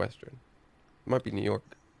 That's Northwestern. It might be New York.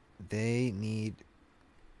 They need.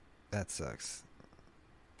 That sucks.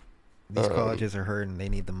 These colleges are hurting. They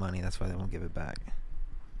need the money. That's why they won't give it back.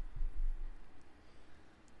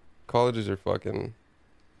 Colleges are fucking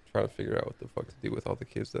trying to figure out what the fuck to do with all the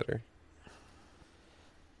kids that are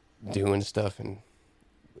doing stuff, and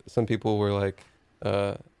some people were like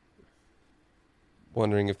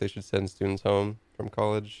wondering if they should send students home from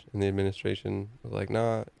college, and the administration was like,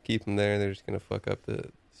 nah, keep them there. They're just gonna fuck up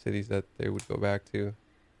the cities that they would go back to.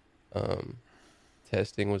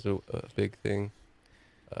 Testing was a big thing.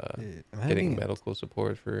 Dude, getting medical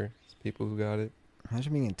support for people who got it.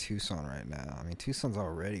 Imagine being in Tucson right now. I mean, Tucson's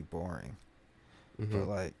already boring, but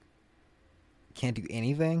like, can't do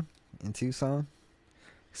anything in Tucson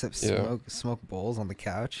except smoke bowls on the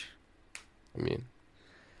couch. I mean,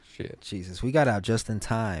 shit. Jesus, we got out just in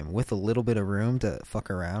time with a little bit of room to fuck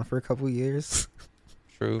around for a couple years.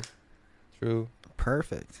 True.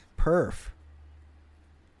 Perfect. Perf.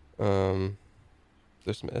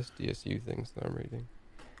 There's some SDSU things that I'm reading.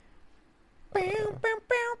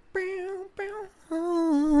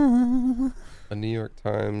 A New York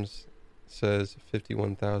Times says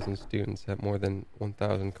 51,000 students at more than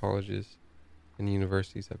 1,000 colleges and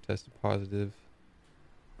universities have tested positive,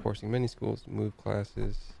 forcing many schools to move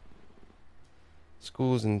classes.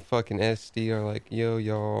 Schools in fucking SD are like, yo,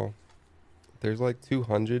 y'all, there's like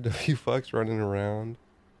 200 of you fucks running around.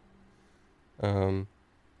 None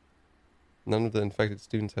of the infected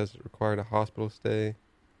students has required a hospital stay.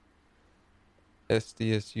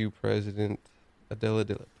 SDSU president Adela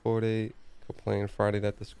de la Torre complained Friday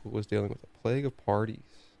that the school was dealing with a plague of parties.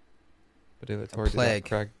 But de la Torre did not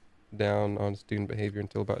crack down on student behavior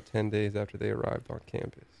until about 10 days after they arrived on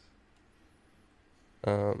campus.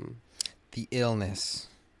 The illness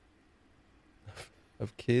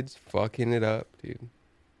of kids fucking it up, dude.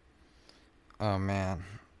 Oh, man.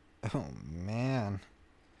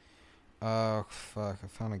 Oh, fuck. I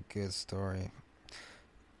found a good story.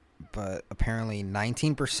 But apparently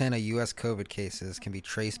 19% of U.S. COVID cases can be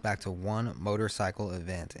traced back to one motorcycle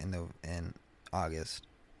event in August.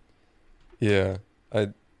 Yeah.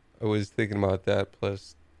 I was thinking about that,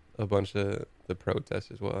 plus a bunch of the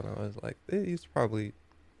protests as well. And I was like, there's probably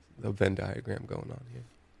a Venn diagram going on here.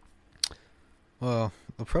 Well,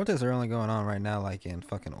 the protests are only going on right now, like in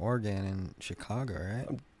fucking Oregon and Chicago, right?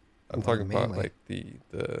 I'm talking about like the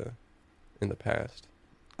in the past.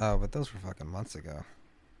 Oh, but those were fucking months ago.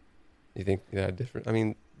 You think different? I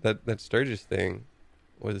mean, that Sturgis thing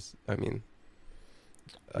was. I mean,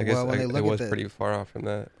 I guess it was pretty far off from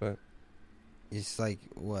that, but it's like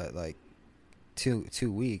what, like two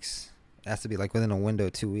weeks? It has to be like within a window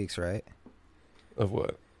of 2 weeks, right? Of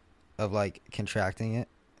what? Of like contracting it,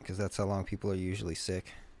 because that's how long people are usually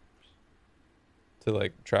sick. To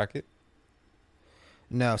like track it?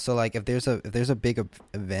 No, so like if there's a big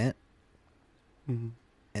event, Mm-hmm.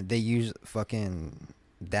 and they use fucking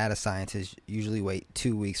data scientists usually wait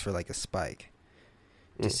 2 weeks for like a spike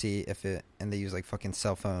to see if it, and they use like fucking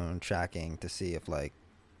cell phone tracking to see if like.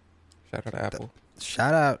 Shout out Apple.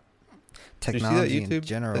 Shout out technology Did you see in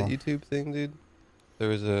general. that YouTube thing, dude?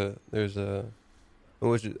 There's a,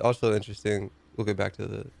 which is also interesting. We'll get back to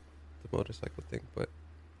the motorcycle thing, but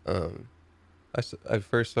I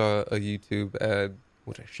first saw a YouTube ad,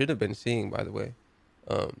 which I should have been seeing, by the way,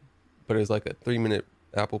 but it was like a 3-minute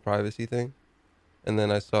Apple privacy thing, and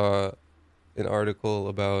then I saw an article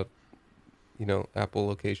about, Apple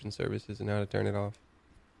location services and how to turn it off.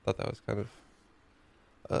 Thought that was kind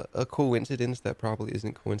of a coincidence that probably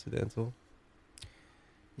isn't coincidental.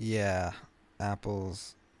 Yeah,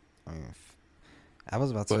 Apple's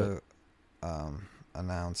about to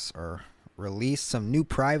announce or release some new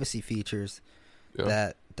privacy features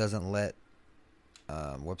that doesn't let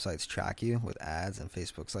websites track you with ads, and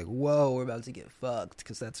Facebook's like, whoa, we're about to get fucked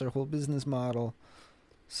because that's their whole business model.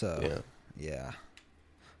 So yeah,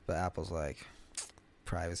 but Apple's like,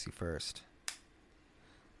 privacy first.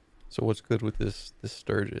 So what's good with this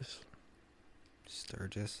Sturgis?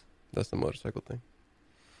 Sturgis? That's the motorcycle thing.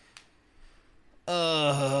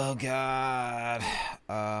 Oh God.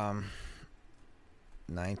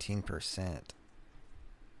 19%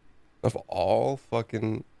 Of all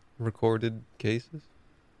fucking recorded cases?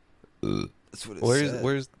 That's what it said.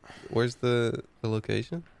 Where's the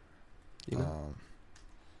location? You know?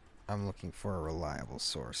 I'm looking for a reliable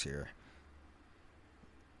source here.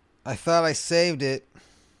 I thought I saved it.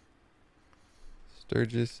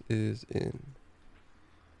 Sturgis is in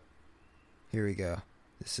Here we go.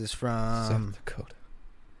 This is South from Dakota.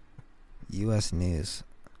 U.S. News.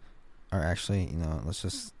 Or actually, let's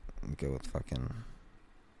just go with fucking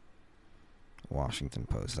Washington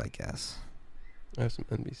Post, I guess. I have some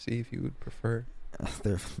NBC if you would prefer.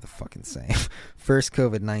 They're the fucking same. First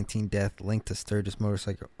COVID-19 death linked to Sturgis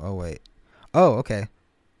motorcycle. Oh, wait. Oh, okay.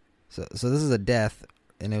 So this is a death,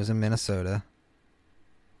 and it was in Minnesota.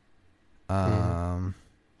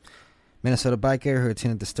 Minnesota biker who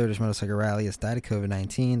attended the Sturgis motorcycle rally has died of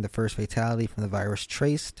COVID-19. The first fatality from the virus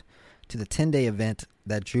traced to the 10-day event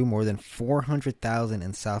that drew more than 400,000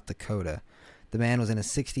 in South Dakota. The man was in his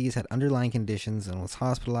 60s, had underlying conditions, and was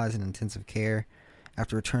hospitalized in intensive care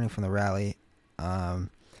after returning from the rally,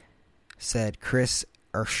 said Chris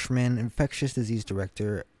Ershman, infectious disease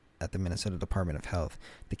director at the Minnesota Department of Health.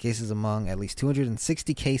 The case is among at least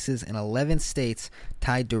 260 cases in 11 states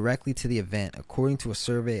tied directly to the event, according to a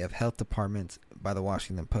survey of health departments by the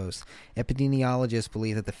Washington Post. Epidemiologists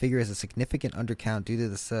believe that the figure is a significant undercount due to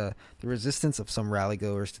the resistance of some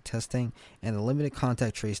rally-goers to testing and the limited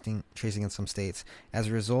contact tracing in some states. As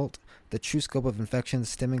a result, the true scope of infections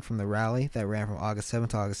stemming from the rally that ran from August 7th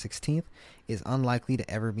to August 16th is unlikely to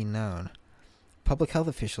ever be known. Public health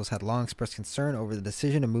officials had long expressed concern over the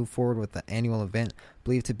decision to move forward with the annual event,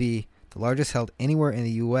 believed to be the largest held anywhere in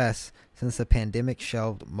the U.S. since the pandemic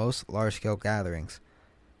shelved most large-scale gatherings.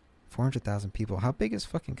 400,000 people. How big is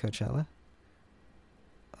fucking Coachella?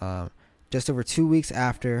 Just over 2 weeks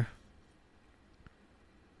after...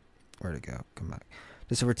 Where'd it go? Come back.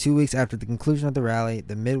 Just over 2 weeks after the conclusion of the rally,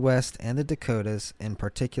 the Midwest and the Dakotas in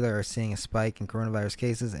particular are seeing a spike in coronavirus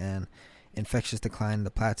cases and infectious decline in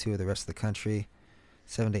the plateau of the rest of the country.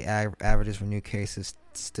 7-day averages for new cases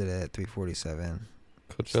stood at 347.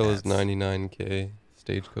 Coachella's 99K.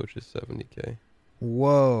 Stagecoach is 70K.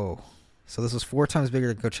 Whoa. So this was 4 times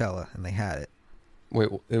bigger than Coachella, and they had it. Wait,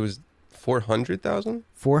 it was 400,000?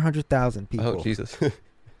 400,000 people. Oh, Jesus.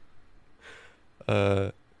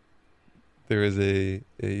 There is it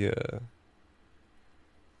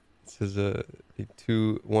says a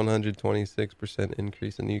 126%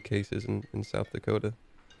 increase in new cases in South Dakota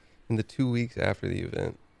in the 2 weeks after the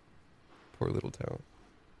event. Poor little town.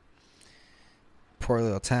 Poor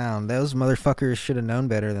little town. Those motherfuckers should have known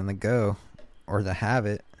better than to go or to have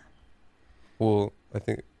it. Well, I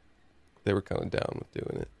think they were kind of down with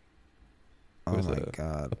doing it. Oh my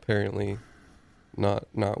God. Apparently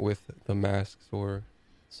not with the masks or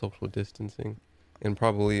social distancing, and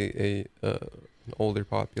probably an older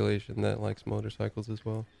population that likes motorcycles as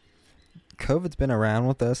well. COVID's been around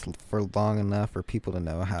with us for long enough for people to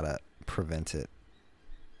know how to prevent it.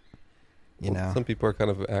 You know? Some people are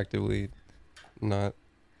kind of actively not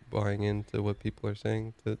buying into what people are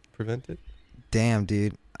saying to prevent it. Damn,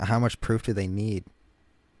 dude. How much proof do they need?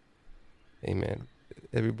 Hey, man.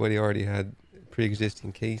 Everybody already had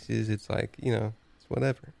pre-existing cases. It's like, it's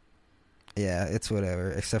whatever. Yeah, it's whatever.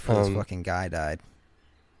 Except for this fucking guy died.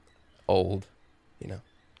 Old, you know.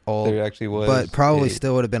 Old. There actually was. But probably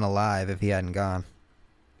still would have been alive if he hadn't gone.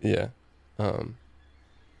 Yeah. I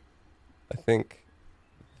think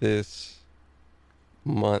this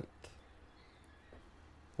month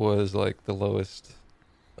was like the lowest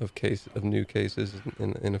of new cases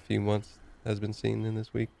in a few months has been seen in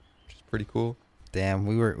this week, which is pretty cool. Damn,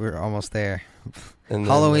 we're almost there. And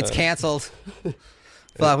Halloween's canceled.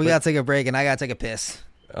 Fuck, we gotta take a break and I gotta take a piss.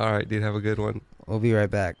 All right, dude, have a good one. We'll be right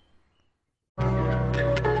back.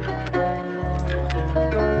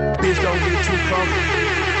 Bitch, don't get too comfortable.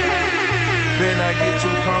 Better not get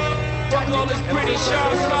too comfortable. Fuck all this pretty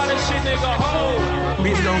shot, slide that shit, nigga, ho.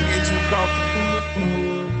 Bitch, don't get too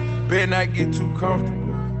comfortable. Better not get too comfortable.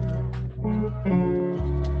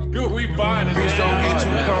 Dude, we buying it. Bitch, don't get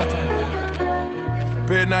too comfortable.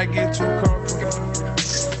 Better not get too comfortable.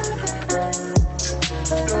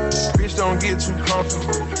 Bitch, don't get too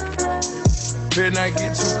comfortable. Better not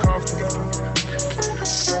get too comfortable.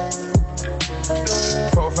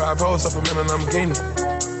 4-5 posts up a minute, I'm getting.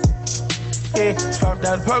 Yeah, popped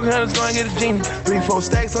out the poker hunters, go and get a genie. 3-4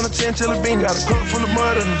 stacks on a chinchilla beanie. Got a cup full of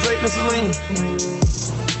mud and Drake and Celine.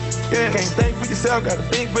 Yeah, can't think for yourself, gotta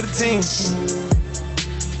think for the team.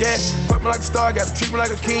 Yeah, fuck me like a star, gotta treat me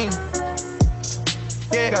like a king.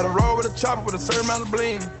 Yeah, gotta roll with a chopper with a certain amount of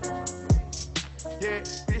bling. Yeah,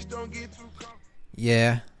 bitch, don't get too comfortable.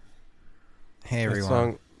 Yeah. Hey, everyone. That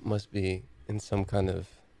song must be in some kind of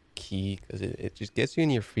key because it just gets you in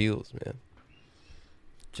your feels, man.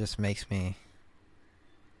 Just makes me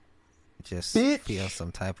feel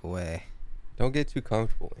some type of way. Don't get too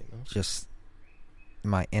comfortable, you know? Just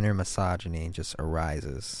my inner misogyny just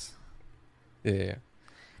arises. Yeah.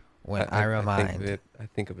 When I remind... I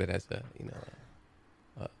think of it as a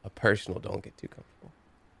personal don't get too comfortable.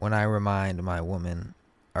 When I remind my woman,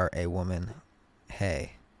 or a woman,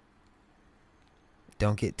 hey,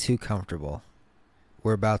 don't get too comfortable.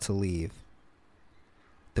 We're about to leave.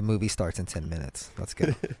 The movie starts in 10 minutes. Let's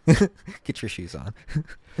go. Get your shoes on.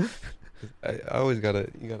 I always you gotta,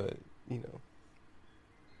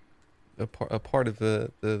 a part of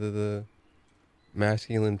the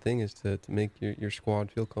masculine thing is to make your squad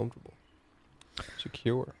feel comfortable,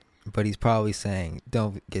 secure. But he's probably saying,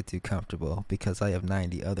 don't get too comfortable because I have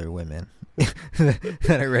 90 other women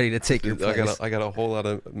that are ready to take your place. I got a whole lot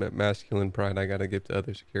of masculine pride I gotta give to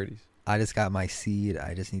other securities. I just got my seed.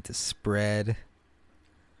 I just need to spread.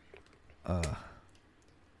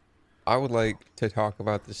 I would like to talk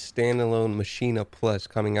about the standalone Machina Plus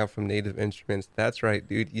coming out from Native Instruments. That's right,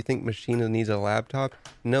 dude. You think Machina needs a laptop?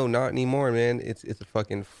 No, not anymore, man. It's a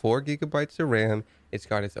fucking 4 gigabytes of RAM. It's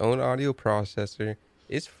got its own audio processor.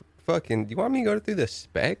 It's fucking. Do you want me to go through the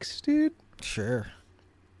specs, dude? Sure.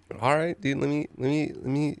 All right, dude. Let me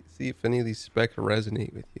see if any of these specs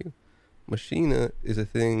resonate with you. Machina is a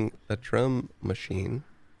drum machine,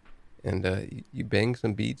 and you bang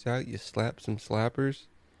some beats out. You slap some slappers.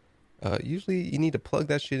 Usually you need to plug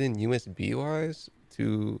that shit in USB wise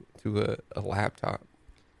to a laptop.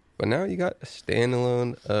 But now you got a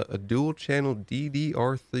standalone, a dual channel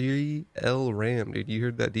DDR3L RAM. Dude, you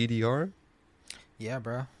heard that DDR? Yeah,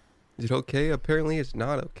 bro. Is it okay? Apparently it's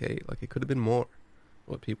not okay. Like, it could have been more,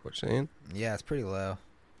 what people are saying. Yeah, it's pretty low.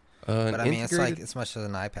 But I mean, it's like as much as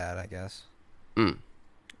an iPad, I guess.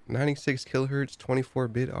 96 kilohertz,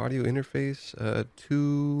 24-bit audio interface,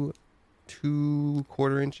 two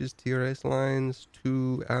 1/4 inches TRS lines,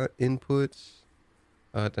 2 inputs,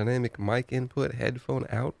 dynamic mic input, headphone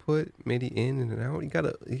output, MIDI in and out. You got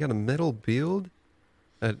a metal build,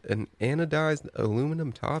 an anodized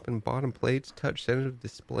aluminum top and bottom plates, touch sensitive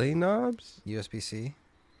display knobs. USB-C.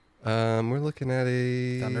 We're looking at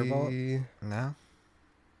a Thunderbolt. No.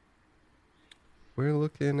 We're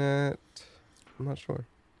looking at. I'm not sure.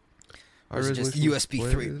 Or is it just USB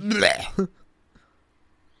 3?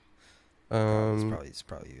 It's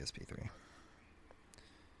probably USB 3.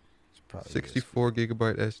 64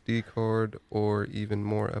 gigabyte SD card, or even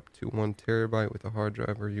more, up to 1 terabyte with a hard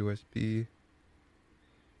drive or USB.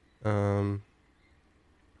 I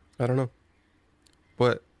don't know,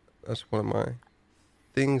 but that's one of my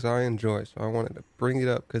things I enjoy. So I wanted to bring it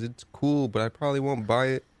up because it's cool, but I probably won't buy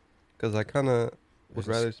it because I kind of would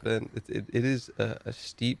rather spend. It is a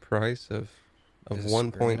steep price of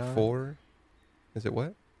 1.4. Is it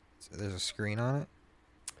what? So there's a screen on it?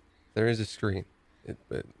 There is a screen.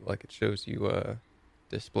 But like it shows you a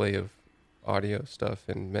display of audio stuff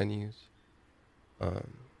and menus.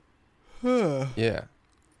 Yeah.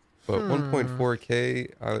 But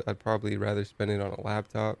 1.4K, I'd probably rather spend it on a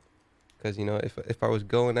laptop. Because, if I was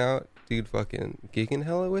going out, dude, fucking gigging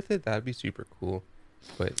hella with it, that'd be super cool.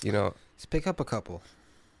 But, Let's pick up a couple.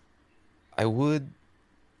 I would,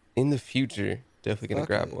 in the future, definitely gonna Fuck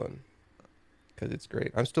grab it. one because it's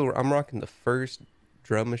great. I'm rocking the first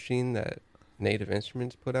drum machine that Native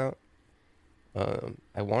Instruments put out.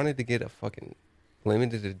 I wanted to get a fucking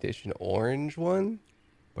limited edition orange one,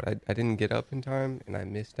 but I didn't get up in time and I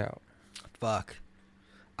missed out. Fuck.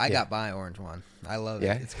 I Yeah. got my orange one. I love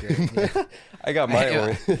Yeah? it. It's great. Yeah. I got my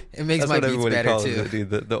orange. It makes That's my what beats everybody better calls too. it,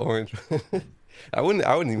 dude. The orange one. I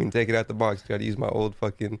wouldn't even take it out the box. Got to use my old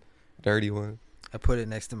fucking dirty one. I put it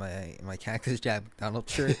next to my Cactus Jack McDonald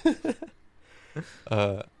shirt.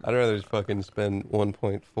 I'd rather just fucking spend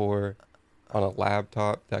 1.4 on a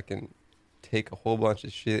laptop that can take a whole bunch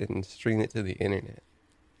of shit and stream it to the internet.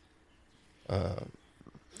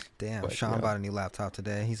 Damn, But, Sean yeah. bought a new laptop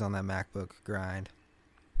today. He's on that MacBook grind.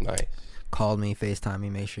 Nice. Called me, FaceTime me,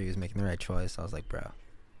 made sure he was making the right choice. I was like, bro,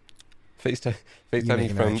 FaceTime you me making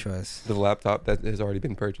the from right choice. the laptop that has already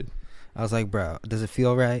been purchased. I was like, bro, does it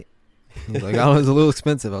feel right? He's like, oh, it's a little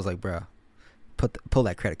expensive. I was like, bro, pull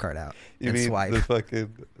that credit card out You and mean swipe.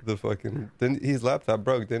 the fucking didn't his laptop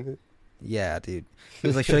broke, didn't it? Yeah, dude. He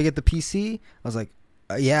was like, should I get the PC? I was like,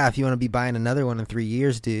 yeah, if you want to be buying another one in 3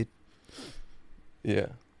 years, dude. Yeah.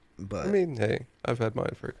 But I mean, hey, I've had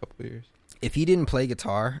mine for a couple of years. if he didn't play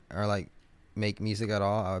guitar or like make music at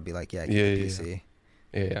all, I would be like, yeah, get Yeah, the yeah, PC.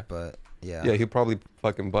 Yeah. But yeah, Yeah, he'll probably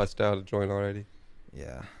fucking bust out a joint already.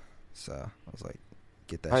 yeah. So I was like,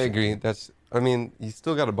 get that. I shit. agree. I mean, you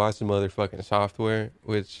still got to buy some other fucking software,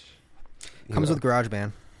 which Comes with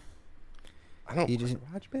GarageBand. I don't you want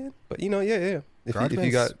just- GarageBand, but you know, yeah. If you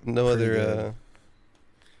GarageBand's got no pretty other, good.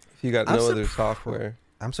 if you got I'm no other surpri- software,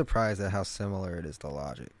 I'm surprised at how similar it is to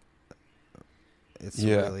Logic. It's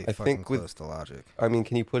Yeah, really I fucking think with- close to Logic. I mean,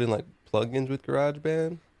 can you put in like plugins with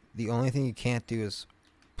GarageBand? The only thing you can't do is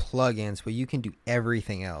plugins, but you can do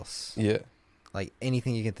everything else. Yeah, Like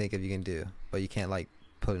anything you can think of, you can do, but you can't like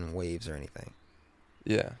put in waves or anything.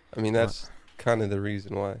 yeah. I mean, that's kind of the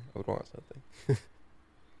reason why I would want something.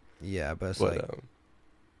 Yeah, but it's But like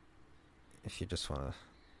if you just want to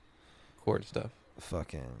chord stuff,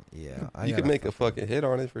 fucking you gotta can make a fucking hit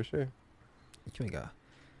on it for sure.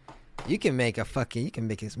 You can make a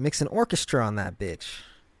mix an orchestra on that bitch.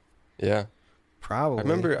 Yeah. Probably.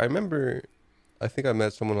 I remember I think I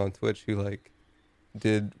met someone on Twitch who like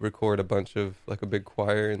did record a bunch of like a big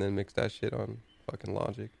choir and then mix that shit on fucking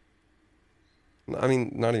Logic. I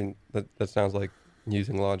mean, not even that sounds like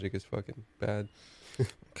using Logic is fucking bad.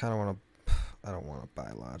 Kind of want to. I don't want to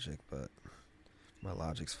buy Logic, but my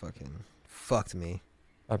Logic's fucking fucked me.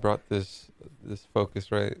 I brought this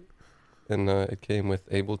Focusrite and it came with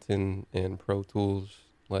Ableton and Pro Tools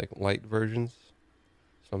like light versions.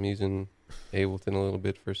 So I'm using Ableton a little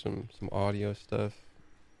bit for some audio stuff.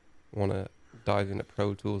 Want to dive into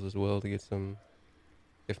Pro Tools as well to get some,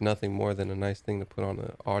 if nothing more than a nice thing to put on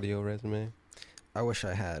an audio resume. I wish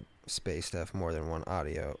I had space to have more than one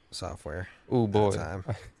audio software. Oh boy, at a time.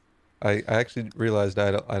 I actually realized I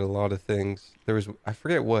had a lot of things. There was, I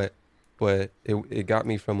forget what, but it got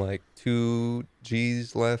me from like 2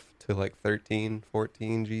 G's left to like 13,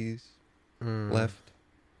 14 G's left.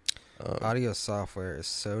 Audio software is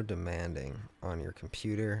so demanding on your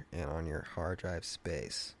computer and on your hard drive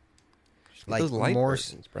space. Like those light more,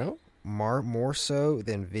 versions, bro. more so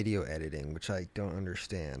than video editing, which I don't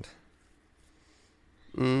understand.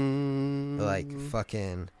 Like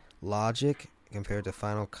fucking Logic compared to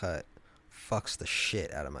Final Cut fucks the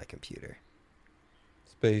shit out of my computer.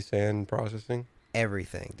 Space and processing.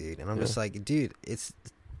 Everything, dude. And I'm Yeah. just like, dude, it's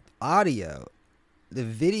audio. The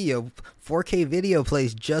video, 4K video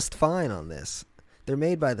plays just fine on this. They're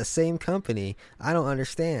made by the same company. I don't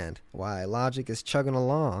understand why Logic is chugging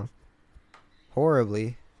along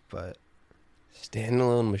horribly, but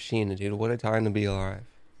Standalone machine, dude. What a time to be alive.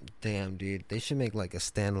 damn, dude, they should make like a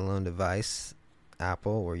standalone device,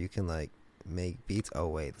 Apple, where you can like make beats. Oh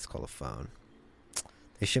wait, it's called a phone.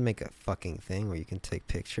 They should make a fucking thing where you can take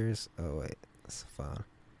pictures. Oh wait, that's a phone.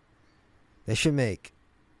 They should make.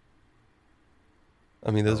 I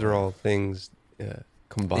mean, those are all things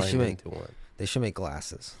combined make- into one. They should make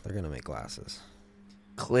glasses. They're gonna make glasses.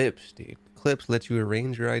 Clips, dude. Clips let you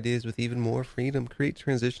arrange your ideas with even more freedom, create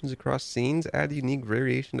transitions across scenes, add unique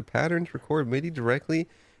variation to patterns, record MIDI directly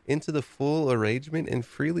into the full arrangement, and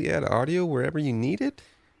freely add audio wherever you need it.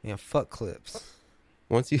 Yeah, fuck clips.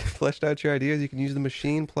 Once you've fleshed out your ideas, you can use the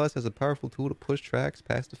Machine Plus as a powerful tool to push tracks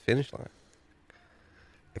past the finish line.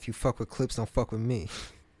 If you fuck with clips, don't fuck with me.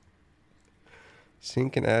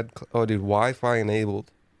 Sync and add... oh, dude, Wi-Fi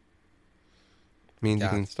enabled. Means you Yeah.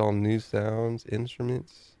 can install new sounds,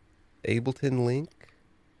 instruments. Ableton Link.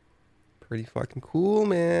 Pretty fucking cool,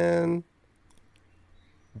 man.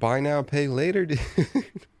 buy now, pay later, dude.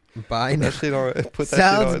 Buy now. That shit on. Put that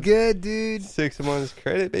Sounds shit on good, dude. 6 months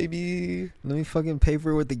credit, baby. Let me fucking pay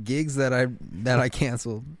for with the gigs that I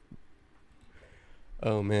canceled.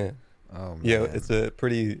 Oh man. Oh man. Yeah, it's a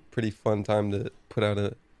pretty fun time to put out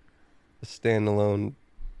a standalone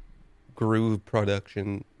Groove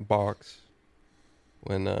production box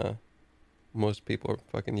when most people are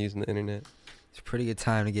fucking using the internet. It's a pretty good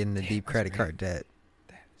time to get into deep credit card debt.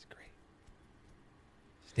 That is great.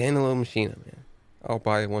 Standalone Machina, man. I'll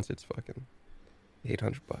buy it once it's fucking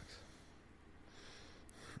 $800.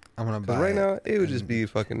 I'm gonna 'Cause buy right it. now it would just be a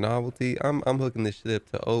fucking novelty. I'm hooking this shit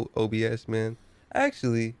up to OBS, man.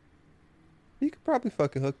 Actually, you could probably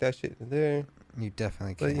fucking hook that shit in there. You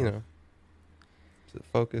definitely can. But you know, to the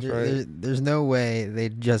focus, There- right? there's no way they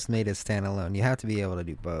just made it standalone. You have to be able to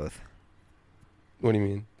do both. What do you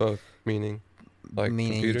mean? Both meaning, like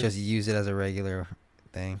Meaning computer? you just use it as a regular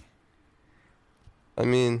thing. I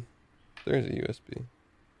mean, there's a USB.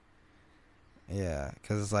 Yeah,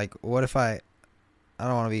 because it's like, what if I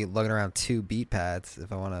don't want to be lugging around 2 beat pads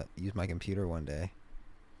if I want to use my computer one day.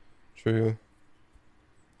 True.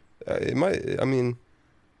 It might. I mean,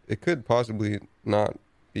 it could possibly not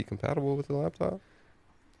be compatible with the laptop.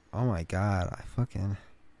 Oh my god,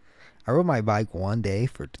 I rode my bike one day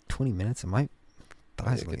for 20 minutes and my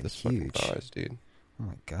thighs Get looking this fucking huge. thighs, dude. Oh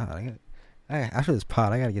my god, after this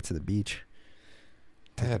pod, I gotta get to the beach.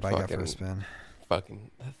 I Take the had bike out for a fucking- spin.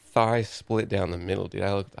 Fucking thigh split down the middle, dude.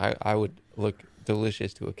 I would look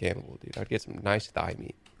delicious to a cannibal, dude. I'd get some nice thigh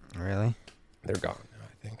meat. Really? They're gone now,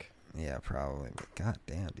 I think. Yeah, probably. But god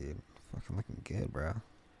damn, dude, fucking looking good, bro.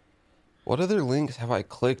 What other links have I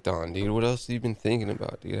clicked on, dude? What else have you been thinking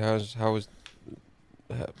about, dude? How was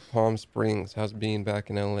Palm Springs? How's being back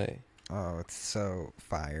in LA? Oh, it's so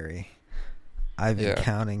fiery. I've been Yeah.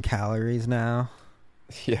 counting calories now.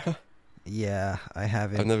 Yeah. Yeah, I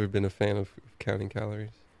haven't. I've never been a fan of counting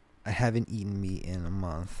calories. I haven't eaten meat in a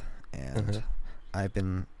month, and Uh-huh. I've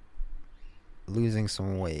been losing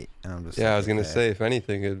some weight. And I'm just Yeah, like, I was gonna okay. say, if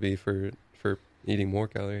anything, it'd be for eating more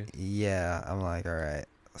calories. Yeah, I'm like, all right.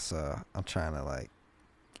 So I'm trying to like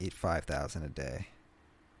eat 5,000 a day.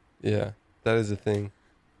 Yeah, that is a thing.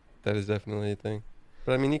 That is definitely a thing.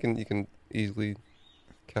 But I mean, you can easily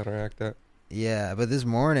counteract that. Yeah, but this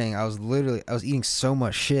morning I was eating so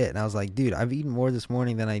much shit, and I was like, dude, I've eaten more this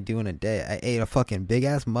morning than I do in a day. I ate a fucking big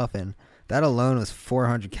ass muffin. That alone was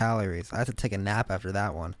 400 calories. I had to take a nap after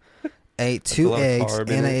that one. I ate 2 a lot of eggs carb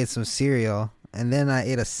in and I it. ate some cereal, and then I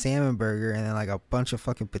ate a salmon burger and then like a bunch of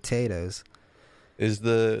fucking potatoes. Is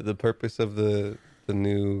the purpose of the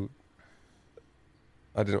new?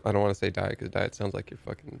 I don't want to say diet because diet sounds like you're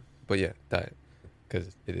fucking. But yeah, diet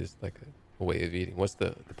because it is like a way of eating. What's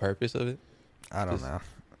the purpose of it? I don't Just- know.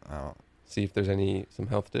 I don't. See if there's some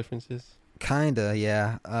health differences. Kinda,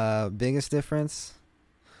 yeah. Biggest difference,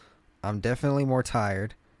 I'm definitely more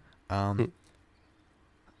tired.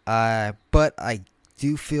 But I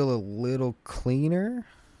do feel a little cleaner.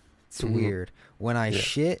 It's Mhm. weird. When I Yeah.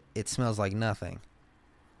 shit, it smells like nothing.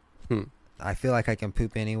 Hmm. I feel like I can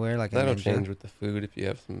poop anywhere, like a That'll ninja. change with the food if you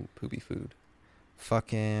have some poopy food.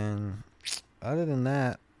 Fucking. Other than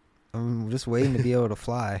that, I'm just waiting to be able to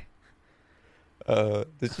fly.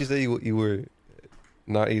 Did you say you were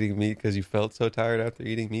not eating meat because you felt so tired after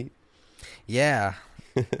eating meat? Yeah,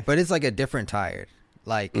 but it's like a different tired.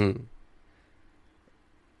 Like Mm.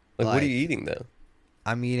 Like, what are you eating though?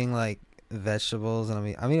 I'm eating like vegetables, and I'm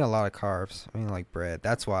eating a lot of carbs. I'm eating like bread.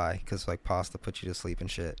 That's why, because like pasta puts you to sleep and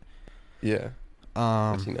shit. Yeah,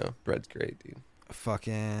 but you know, bread's great, dude.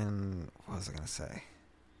 Fucking, what was I gonna say?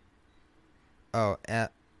 Oh,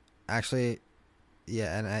 actually,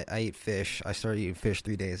 yeah, and I eat fish. I started eating fish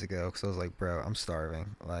 3 days ago because I was like, bro, I'm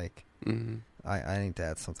starving. Like, Mm-hmm. I need to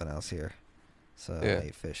add something else here. So Yeah. I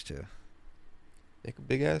ate fish too. Make a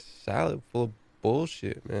big ass salad full of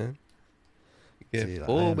bullshit, man. Get Dude,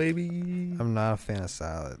 full, baby. I'm not a fan of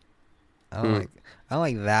salad. I Mm. don't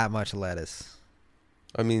like that much lettuce.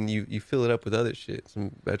 I mean, you fill it up with other shit,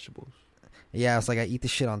 some vegetables. Yeah, it's like I eat the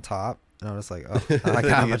shit on top, and I'm just like, oh, I Then like you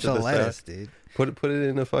how get much to of the lettuce, side. dude. Put it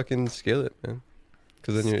in a fucking skillet, man.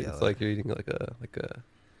 Because then it's Skillet. like you're eating like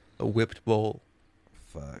a whipped bowl.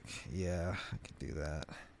 Fuck yeah, I could do that.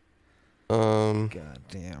 God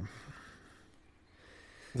damn.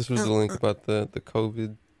 This was the link about the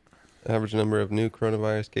COVID. Average number of new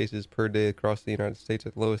coronavirus cases per day across the United States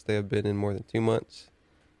at the lowest they have been in more than 2 months.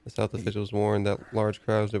 The health officials warned that large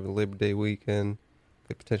crowds over the Labor Day weekend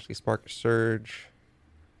could potentially spark a surge.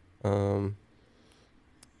 But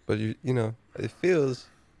you know, it feels,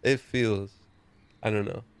 I don't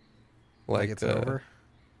know, Like it's over.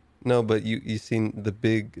 No, but you seen the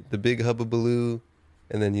big hubbubaloo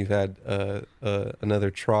and then you've had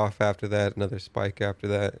another trough after that, another spike after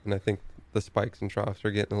that, and I think the spikes and troughs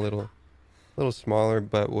are getting a little smaller,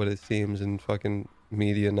 but what it seems in fucking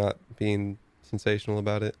media not being sensational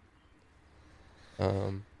about it.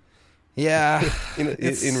 Yeah.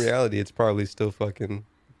 In reality, it's probably still fucking,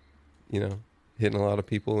 hitting a lot of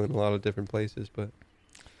people in a lot of different places, but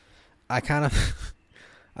I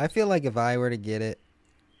feel like if I were to get it,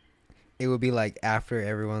 it would be like after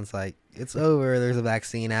everyone's like, it's over, there's a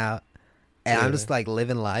vaccine out, and I'm just like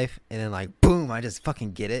living life, and then like, boom, I just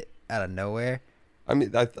fucking get it out of nowhere. I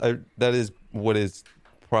mean, that is what it's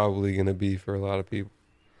probably going to be for a lot of people.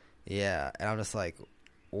 Yeah, and I'm just like,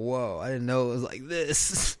 whoa, I didn't know it was like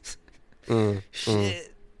this.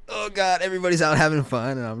 Shit. Oh, God, everybody's out having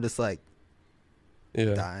fun, and I'm just like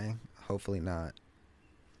dying. Hopefully not.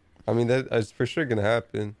 I mean, that is for sure going to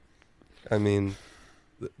happen. I mean,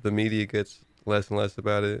 the media gets less and less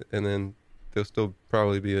about it, and then there'll still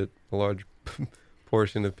probably be a large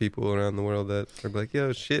portion of people around the world that are like,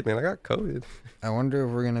 yo, shit, man, I got COVID. I wonder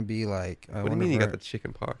if we're going to be like... What do you mean you got the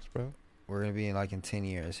chicken pox, bro? We're going to be like in 10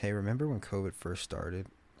 years. Hey, remember when COVID first started?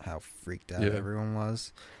 How freaked out everyone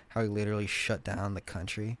was? How he literally shut down the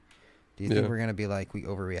country? Do you think we're going to be like, we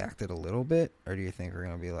overreacted a little bit? Or do you think we're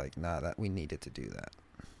going to be like, nah, that we needed to do that?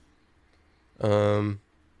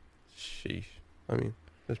 Sheesh. I mean,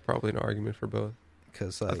 there's probably an argument for both.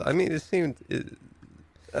 Because, like... I mean, it seemed...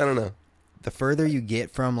 I don't know. The further you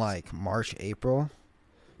get from, like, March, April,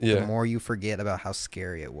 the more you forget about how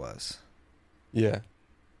scary it was. Yeah.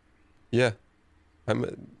 Yeah. I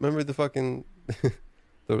remember the fucking...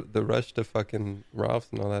 the rush to fucking Ralph's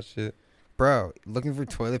and all that shit. Bro, looking for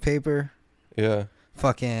toilet paper? Yeah.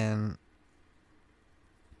 Fucking...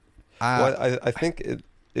 I think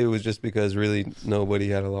it was just because really nobody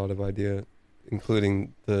had a lot of idea,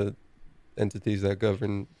 including the entities that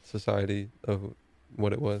govern society, of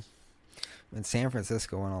what it was. When San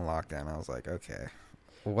Francisco went on lockdown, I was like, okay,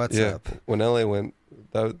 what's up? When LA went,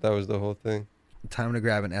 that was the whole thing. Time to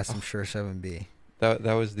grab an SM Sure 7B. That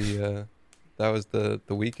was the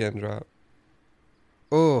weekend drop.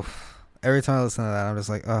 Oh, every time I listen to that, I'm just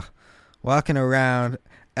like, walking around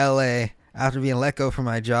LA after being let go from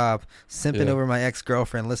my job, simping over my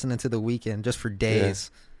ex-girlfriend, listening to The Weeknd just for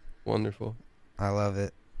days. Yeah. Wonderful. I love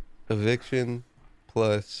it. Eviction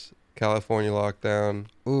plus California lockdown.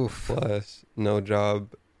 Oof. Plus no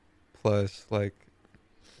job. Plus like,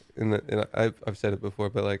 I've said it before,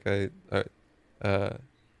 but like it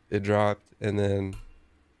dropped, and then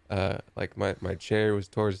like my chair was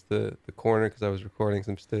towards the corner because I was recording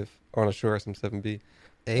some stuff on a Shure SM7B.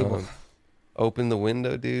 Able. Open the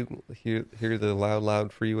window, dude. Hear the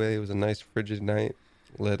loud freeway. It was a nice frigid night.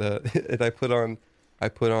 And I put on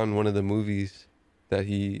one of the movies that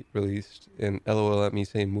he released, and LOL at me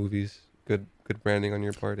saying movies. Good branding on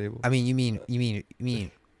your part, Abel. I mean, you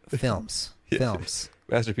mean films. Films.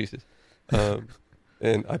 Masterpieces.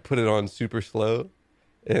 And I put it on super slow,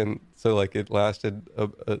 and so like it lasted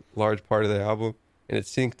a large part of the album, and it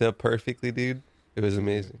synced up perfectly, dude. It was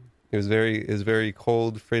amazing. It was very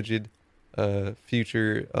cold, frigid,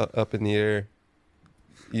 future up in the air,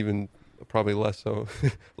 even probably less so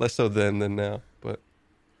then than now, but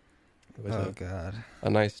it was God, a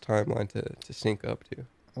nice timeline to sync up to.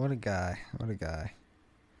 What a guy.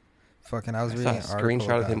 Fucking, I was reading an saw a article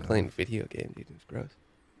screenshot of him about playing video games, dude. It was gross.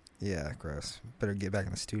 Yeah, gross. Better get back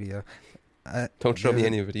in the studio. Don't show me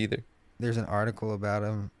any of it either. There's an article about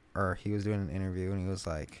him, or he was doing an interview, and he was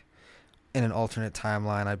like, in an alternate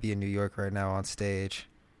timeline, I'd be in New York right now on stage.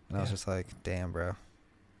 And I was just like, damn, bro.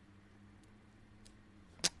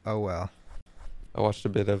 Oh, well. I watched a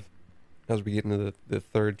bit of, as we get into the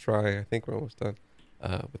third try, I think we're almost done,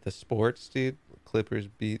 with the sports, dude. Clippers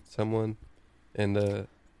beat someone, and the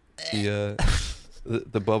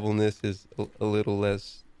bubbleness is a little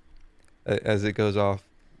less as it goes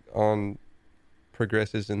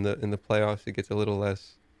progresses in the playoffs. It gets a little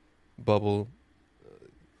less bubble.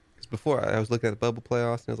 Because before I was looking at the bubble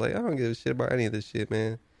playoffs and I was like, I don't give a shit about any of this shit,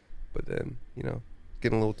 man. But then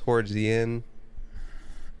getting a little towards the end.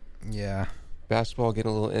 Yeah. Basketball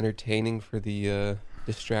getting a little entertaining for the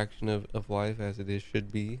distraction of life as it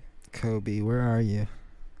should be. Kobe, where are you?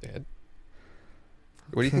 Dead.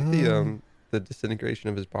 What do you think the disintegration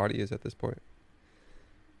of his body is at this point?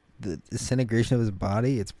 The disintegration of his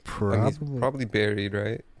body? It's probably... he's probably buried,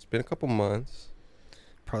 right? It's been a couple months.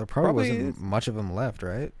 Probably wasn't much of him left,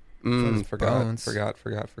 right? Forgot. Bones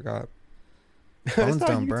Bones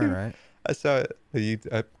don't burn, right? I saw it.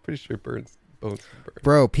 I'm pretty sure bones burn.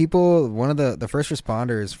 Bro, people, one of the first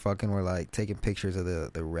responders fucking were like taking pictures of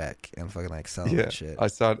the wreck and fucking like selling that shit. I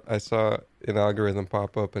saw an algorithm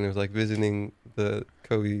pop up and it was like visiting the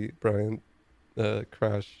Kobe Bryant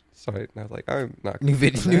crash site, and I was like, I'm not New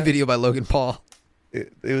video by Logan Paul.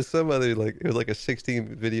 It was some other, like, it was like a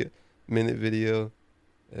 16-minute video.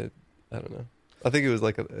 I don't know. I think it was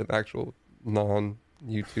like an actual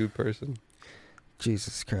non-YouTube person.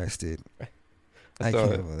 Jesus Christ, dude. I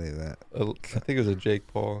can't believe that. I think it was a Jake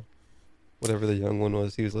Paul, whatever the young one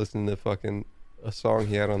was. He was listening to fucking a song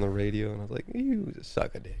he had on the radio, and I was like, you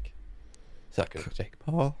suck a dick. Suck a Jake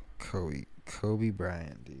Paul. Kobe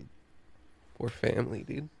Bryant, dude. Poor family,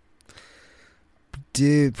 dude.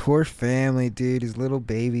 Dude, poor family, dude. His little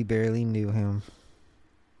baby barely knew him.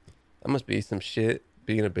 That must be some shit,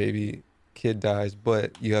 being a baby. Kid dies,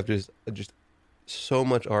 but you have just so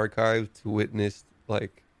much archive to witness,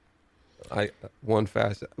 like, one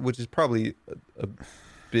facet, which is probably a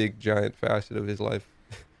big giant facet of his life,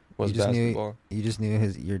 was basketball. You just knew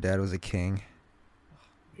your dad was a king.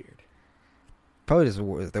 Weird. Probably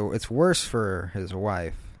it's worse for his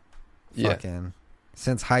wife. Yeah. Fucking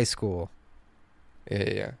since high school.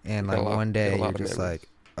 Yeah. And like one day you're just like,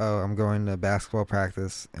 oh, I'm going to basketball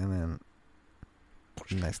practice, and then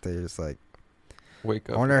the next day you're just like, wake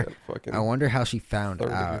up. I wonder how she found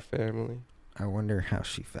out. Your family. I wonder how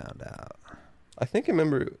she found out. I think I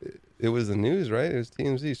remember it was the news, right? It was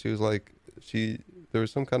TMZ. She was like, there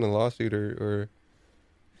was some kind of lawsuit or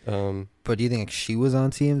But do you think she was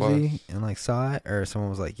on TMZ and like saw it, or someone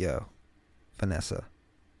was like, "Yo, Vanessa"?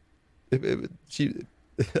 There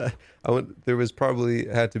was probably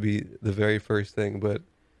had to be the very first thing, but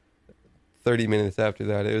 30 minutes after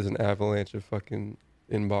that, it was an avalanche of fucking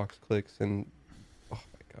inbox clicks, and oh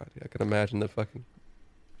my god, I can imagine the fucking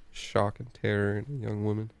shock and terror in a young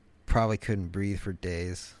woman. Probably couldn't breathe for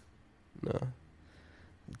days. No.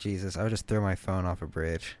 Jesus, I would just throw my phone off a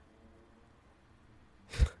bridge.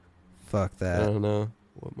 Fuck that. I don't know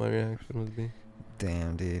what my reaction would be.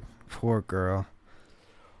 Damn, dude. Poor girl.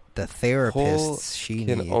 The therapists she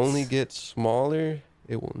can needs. only get smaller.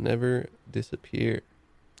 It will never disappear.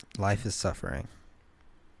 Life is suffering.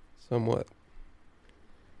 Somewhat.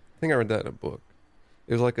 I think I read that in a book.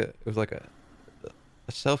 It was like a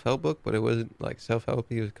self-help book, but it wasn't like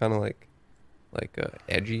self-helpy. It was kind of like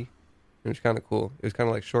edgy. It was kind of cool. It was kind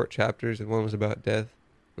of like short chapters, and one was about death.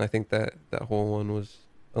 And I think that whole one was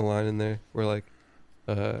a line in there where like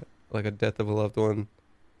a death of a loved one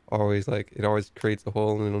always it always creates a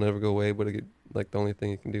hole and it'll never go away, but the only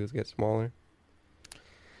thing it can do is get smaller.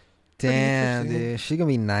 Damn, dude. She's gonna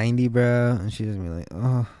be 90, bro, and she's gonna be like,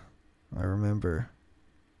 oh, I remember.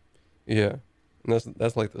 Yeah. And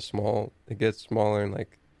that's like the small. It gets smaller, and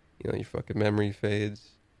like, your fucking memory fades.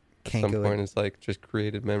 At some point, it's like just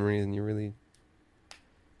created memory, and you really,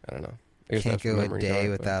 I don't know. I guess can't go a day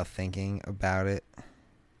without thinking about it.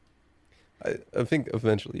 I think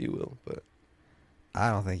eventually you will, but I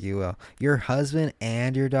don't think you will. Your husband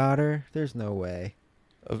and your daughter, there's no way.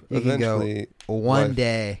 You eventually, can go one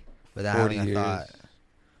day without having a thought.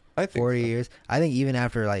 I think 40 years. I think even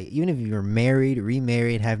after, like, even if you're married,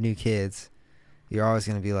 remarried, have new kids, you're always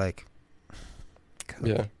going to be like, Kobe,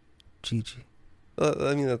 yeah. Gigi.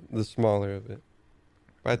 I mean, the smaller of it.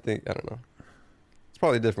 I think, I don't know. It's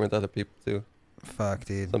probably different with other people, too. Fuck,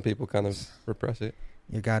 dude. Some people kind of repress it.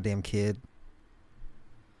 Your goddamn kid.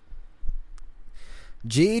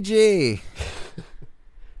 Gigi.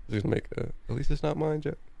 Just make at least it's not mine,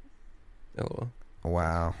 Joe. LOL.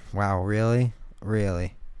 Wow. Wow, really?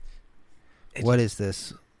 Really? What is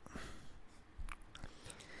this?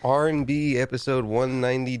 R&B episode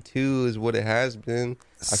 192 is what it has been.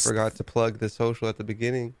 I forgot to plug the social at the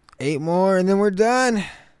beginning. 8 more and then we're done.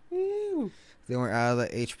 Woo. Then we're out of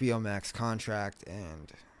the HBO Max contract,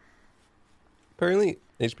 and apparently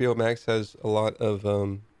HBO Max has a lot of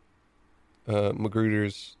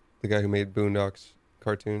Magruder's, the guy who made Boondocks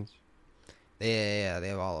cartoons. Yeah, they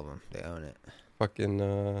have all of them. They own it.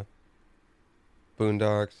 Fucking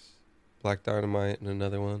Boondocks, Black Dynamite, and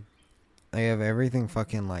another one. They have everything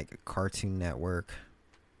fucking like Cartoon Network,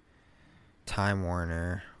 Time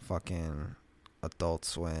Warner, fucking Adult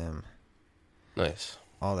Swim. Nice.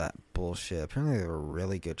 All that bullshit. Apparently they have a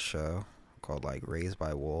really good show called like Raised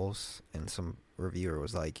by Wolves, and some reviewer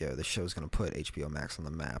was like, yo, this show's gonna put HBO Max on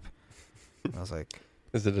the map. And I was like,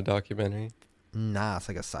 is it a documentary? Nah, it's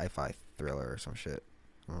like a sci-fi thriller or some shit.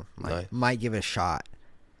 Nice. Might give it a shot.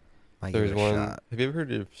 There's one. Shot. Have you ever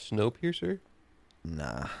heard of Snowpiercer?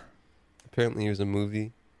 Nah. Apparently it was a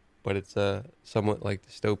movie, but it's somewhat like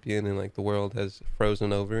dystopian, and like the world has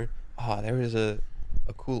frozen over. There was a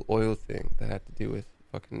cool oil thing that had to do with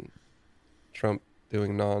fucking Trump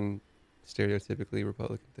doing non-stereotypically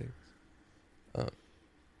Republican things.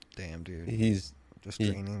 Damn, dude. He's just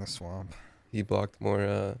draining the swamp. He blocked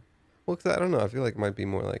more. Well, 'cause I don't know. I feel like it might be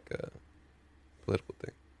more like a political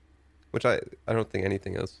thing, which I don't think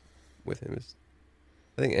anything else with him is.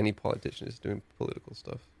 I think any politician is doing political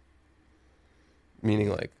stuff, meaning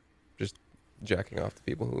like just jacking off the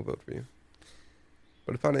people who vote for you.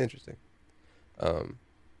 But I found it interesting.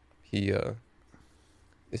 He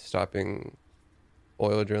is stopping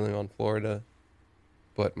oil drilling on Florida,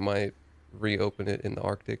 but might reopen it in the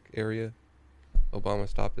Arctic area. Obama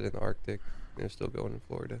stopped it in the Arctic, and it's still going in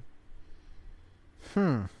Florida.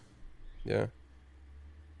 Yeah.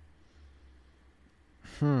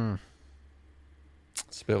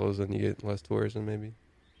 Spills and you get less tourism, maybe.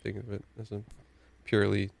 Think of it as a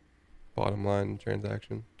purely bottom line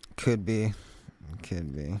transaction. Could be.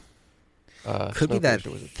 Could be Snowfisher that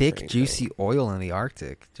was a thick, train juicy thing, oil in the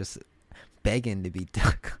Arctic, just begging to be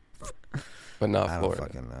dug. but not I don't Florida.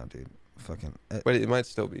 fucking know, dude. Fucking. But it might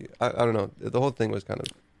still be. I don't know. The whole thing was kind of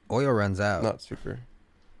Oil runs out. not super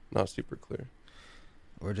clear.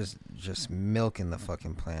 We're just milking the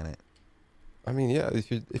fucking planet. I mean, yeah.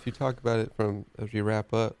 If you talk about it from as you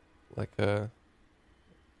wrap up, like a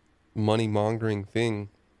money mongering thing,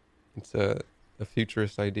 it's a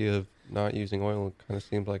futurist idea of not using oil. It kind of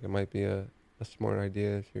seems like it might be a smart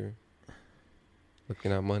idea if you're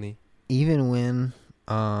looking at money. Even when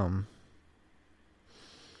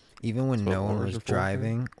what no one wars was are for,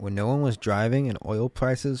 driving, and oil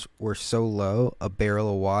prices were so low, a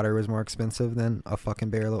barrel of water was more expensive than a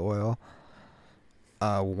fucking barrel of oil.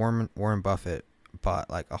 Warren Buffett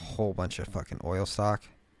bought like a whole bunch of fucking oil stock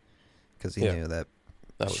because he knew that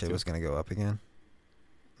shit was gonna go up again.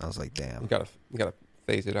 I was like, damn. You gotta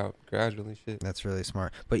phase it out gradually. Shit. That's really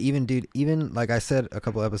smart. But even like I said a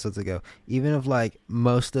couple episodes ago, even if like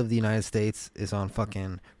most of the United States is on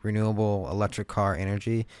fucking renewable electric car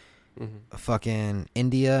energy, fucking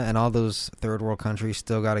India and all those third world countries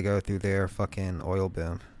still got to go through their fucking oil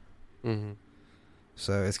boom.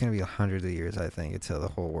 So it's gonna be hundreds of years, I think, until the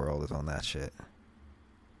whole world is on that shit.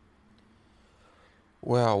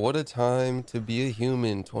 Wow, what a time to be a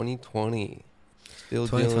human! 2020. Still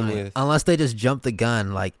dealing with. Unless they just jumped the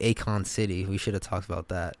gun like Akon City. We should have talked about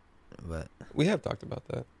that. But we have talked about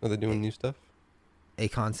that. Are they doing new stuff?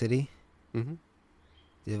 Akon City? Mm-hmm.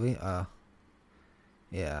 Did we?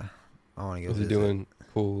 Yeah. I want to go Is he doing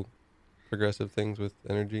cool, progressive things with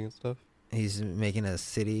energy and stuff? He's making a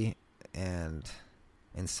city and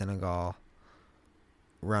in Senegal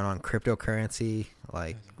run on cryptocurrency,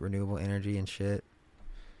 like renewable energy and shit.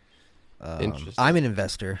 Interesting. I'm an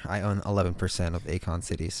investor. I own 11% of Akon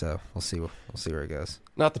City, so we'll see where it goes.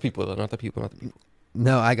 Not the people though. Not the people.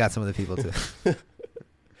 No, I got some of the people too.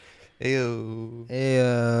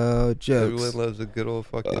 Ayo, jokes. Everyone loves a good old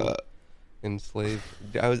fucking enslaved.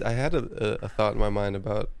 I had a thought in my mind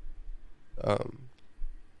about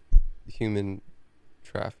human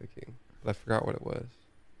trafficking, but I forgot what it was.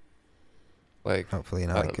 Like, hopefully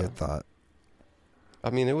not a good thought.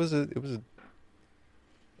 I mean, it was a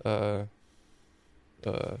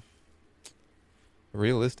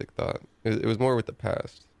realistic thought. It was more with the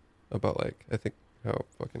past about, like, I think how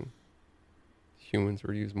fucking humans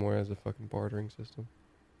were used more as a fucking bartering system,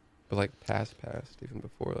 but like past even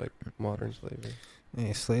before like modern slavery.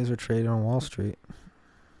 Hey, slaves were traded on Wall Street.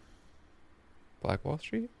 Black Wall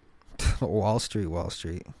Street? Wall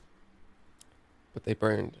Street. But they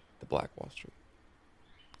burned the Black Wall Street.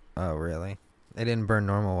 Oh, really? They didn't burn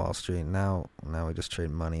normal Wall Street. Now we just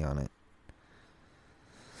trade money on it.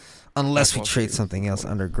 Unless we trade something else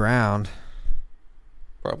underground.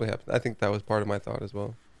 Probably happened. I think that was part of my thought as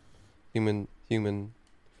well. Human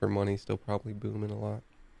for money still probably booming a lot.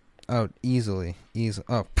 Oh, easily.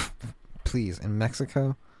 Oh, please. In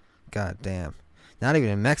Mexico? God damn. Not even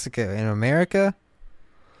in Mexico. In America?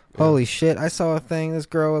 Yeah. Holy shit. I saw a thing. This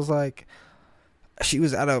girl was like... She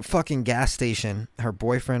was at a fucking gas station. Her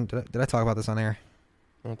boyfriend... Did I talk about this on air?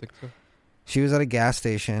 I don't think so. She was at a gas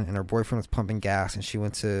station, and her boyfriend was pumping gas, and she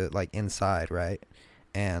went to, like, inside, right?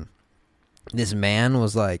 And this man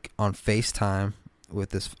was, like, on FaceTime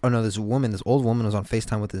with this... Oh, no, this old woman was on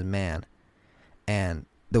FaceTime with this man. And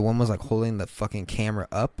the woman was, like, holding the fucking camera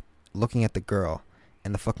up, looking at the girl.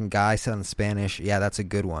 And the fucking guy said in Spanish, yeah, that's a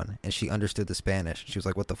good one. And she understood the Spanish. She was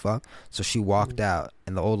like, what the fuck? So she walked out,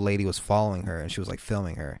 and the old lady was following her, and she was, like,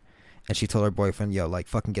 filming her. And she told her boyfriend, yo, like,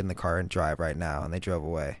 fucking get in the car and drive right now. And they drove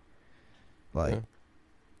away. Like,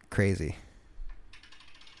 crazy.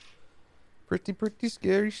 Pretty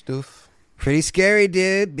scary stuff. Pretty scary,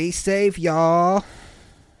 dude. Be safe, y'all.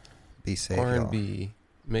 Be safe, R&B.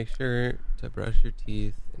 Make sure to brush your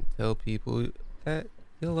teeth and tell people that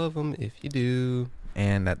you love them if you do.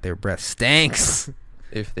 And that their breath stinks.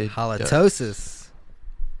 If they halitosis.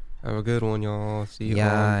 Have a good one, y'all. See you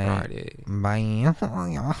on Friday.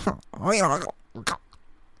 Bye.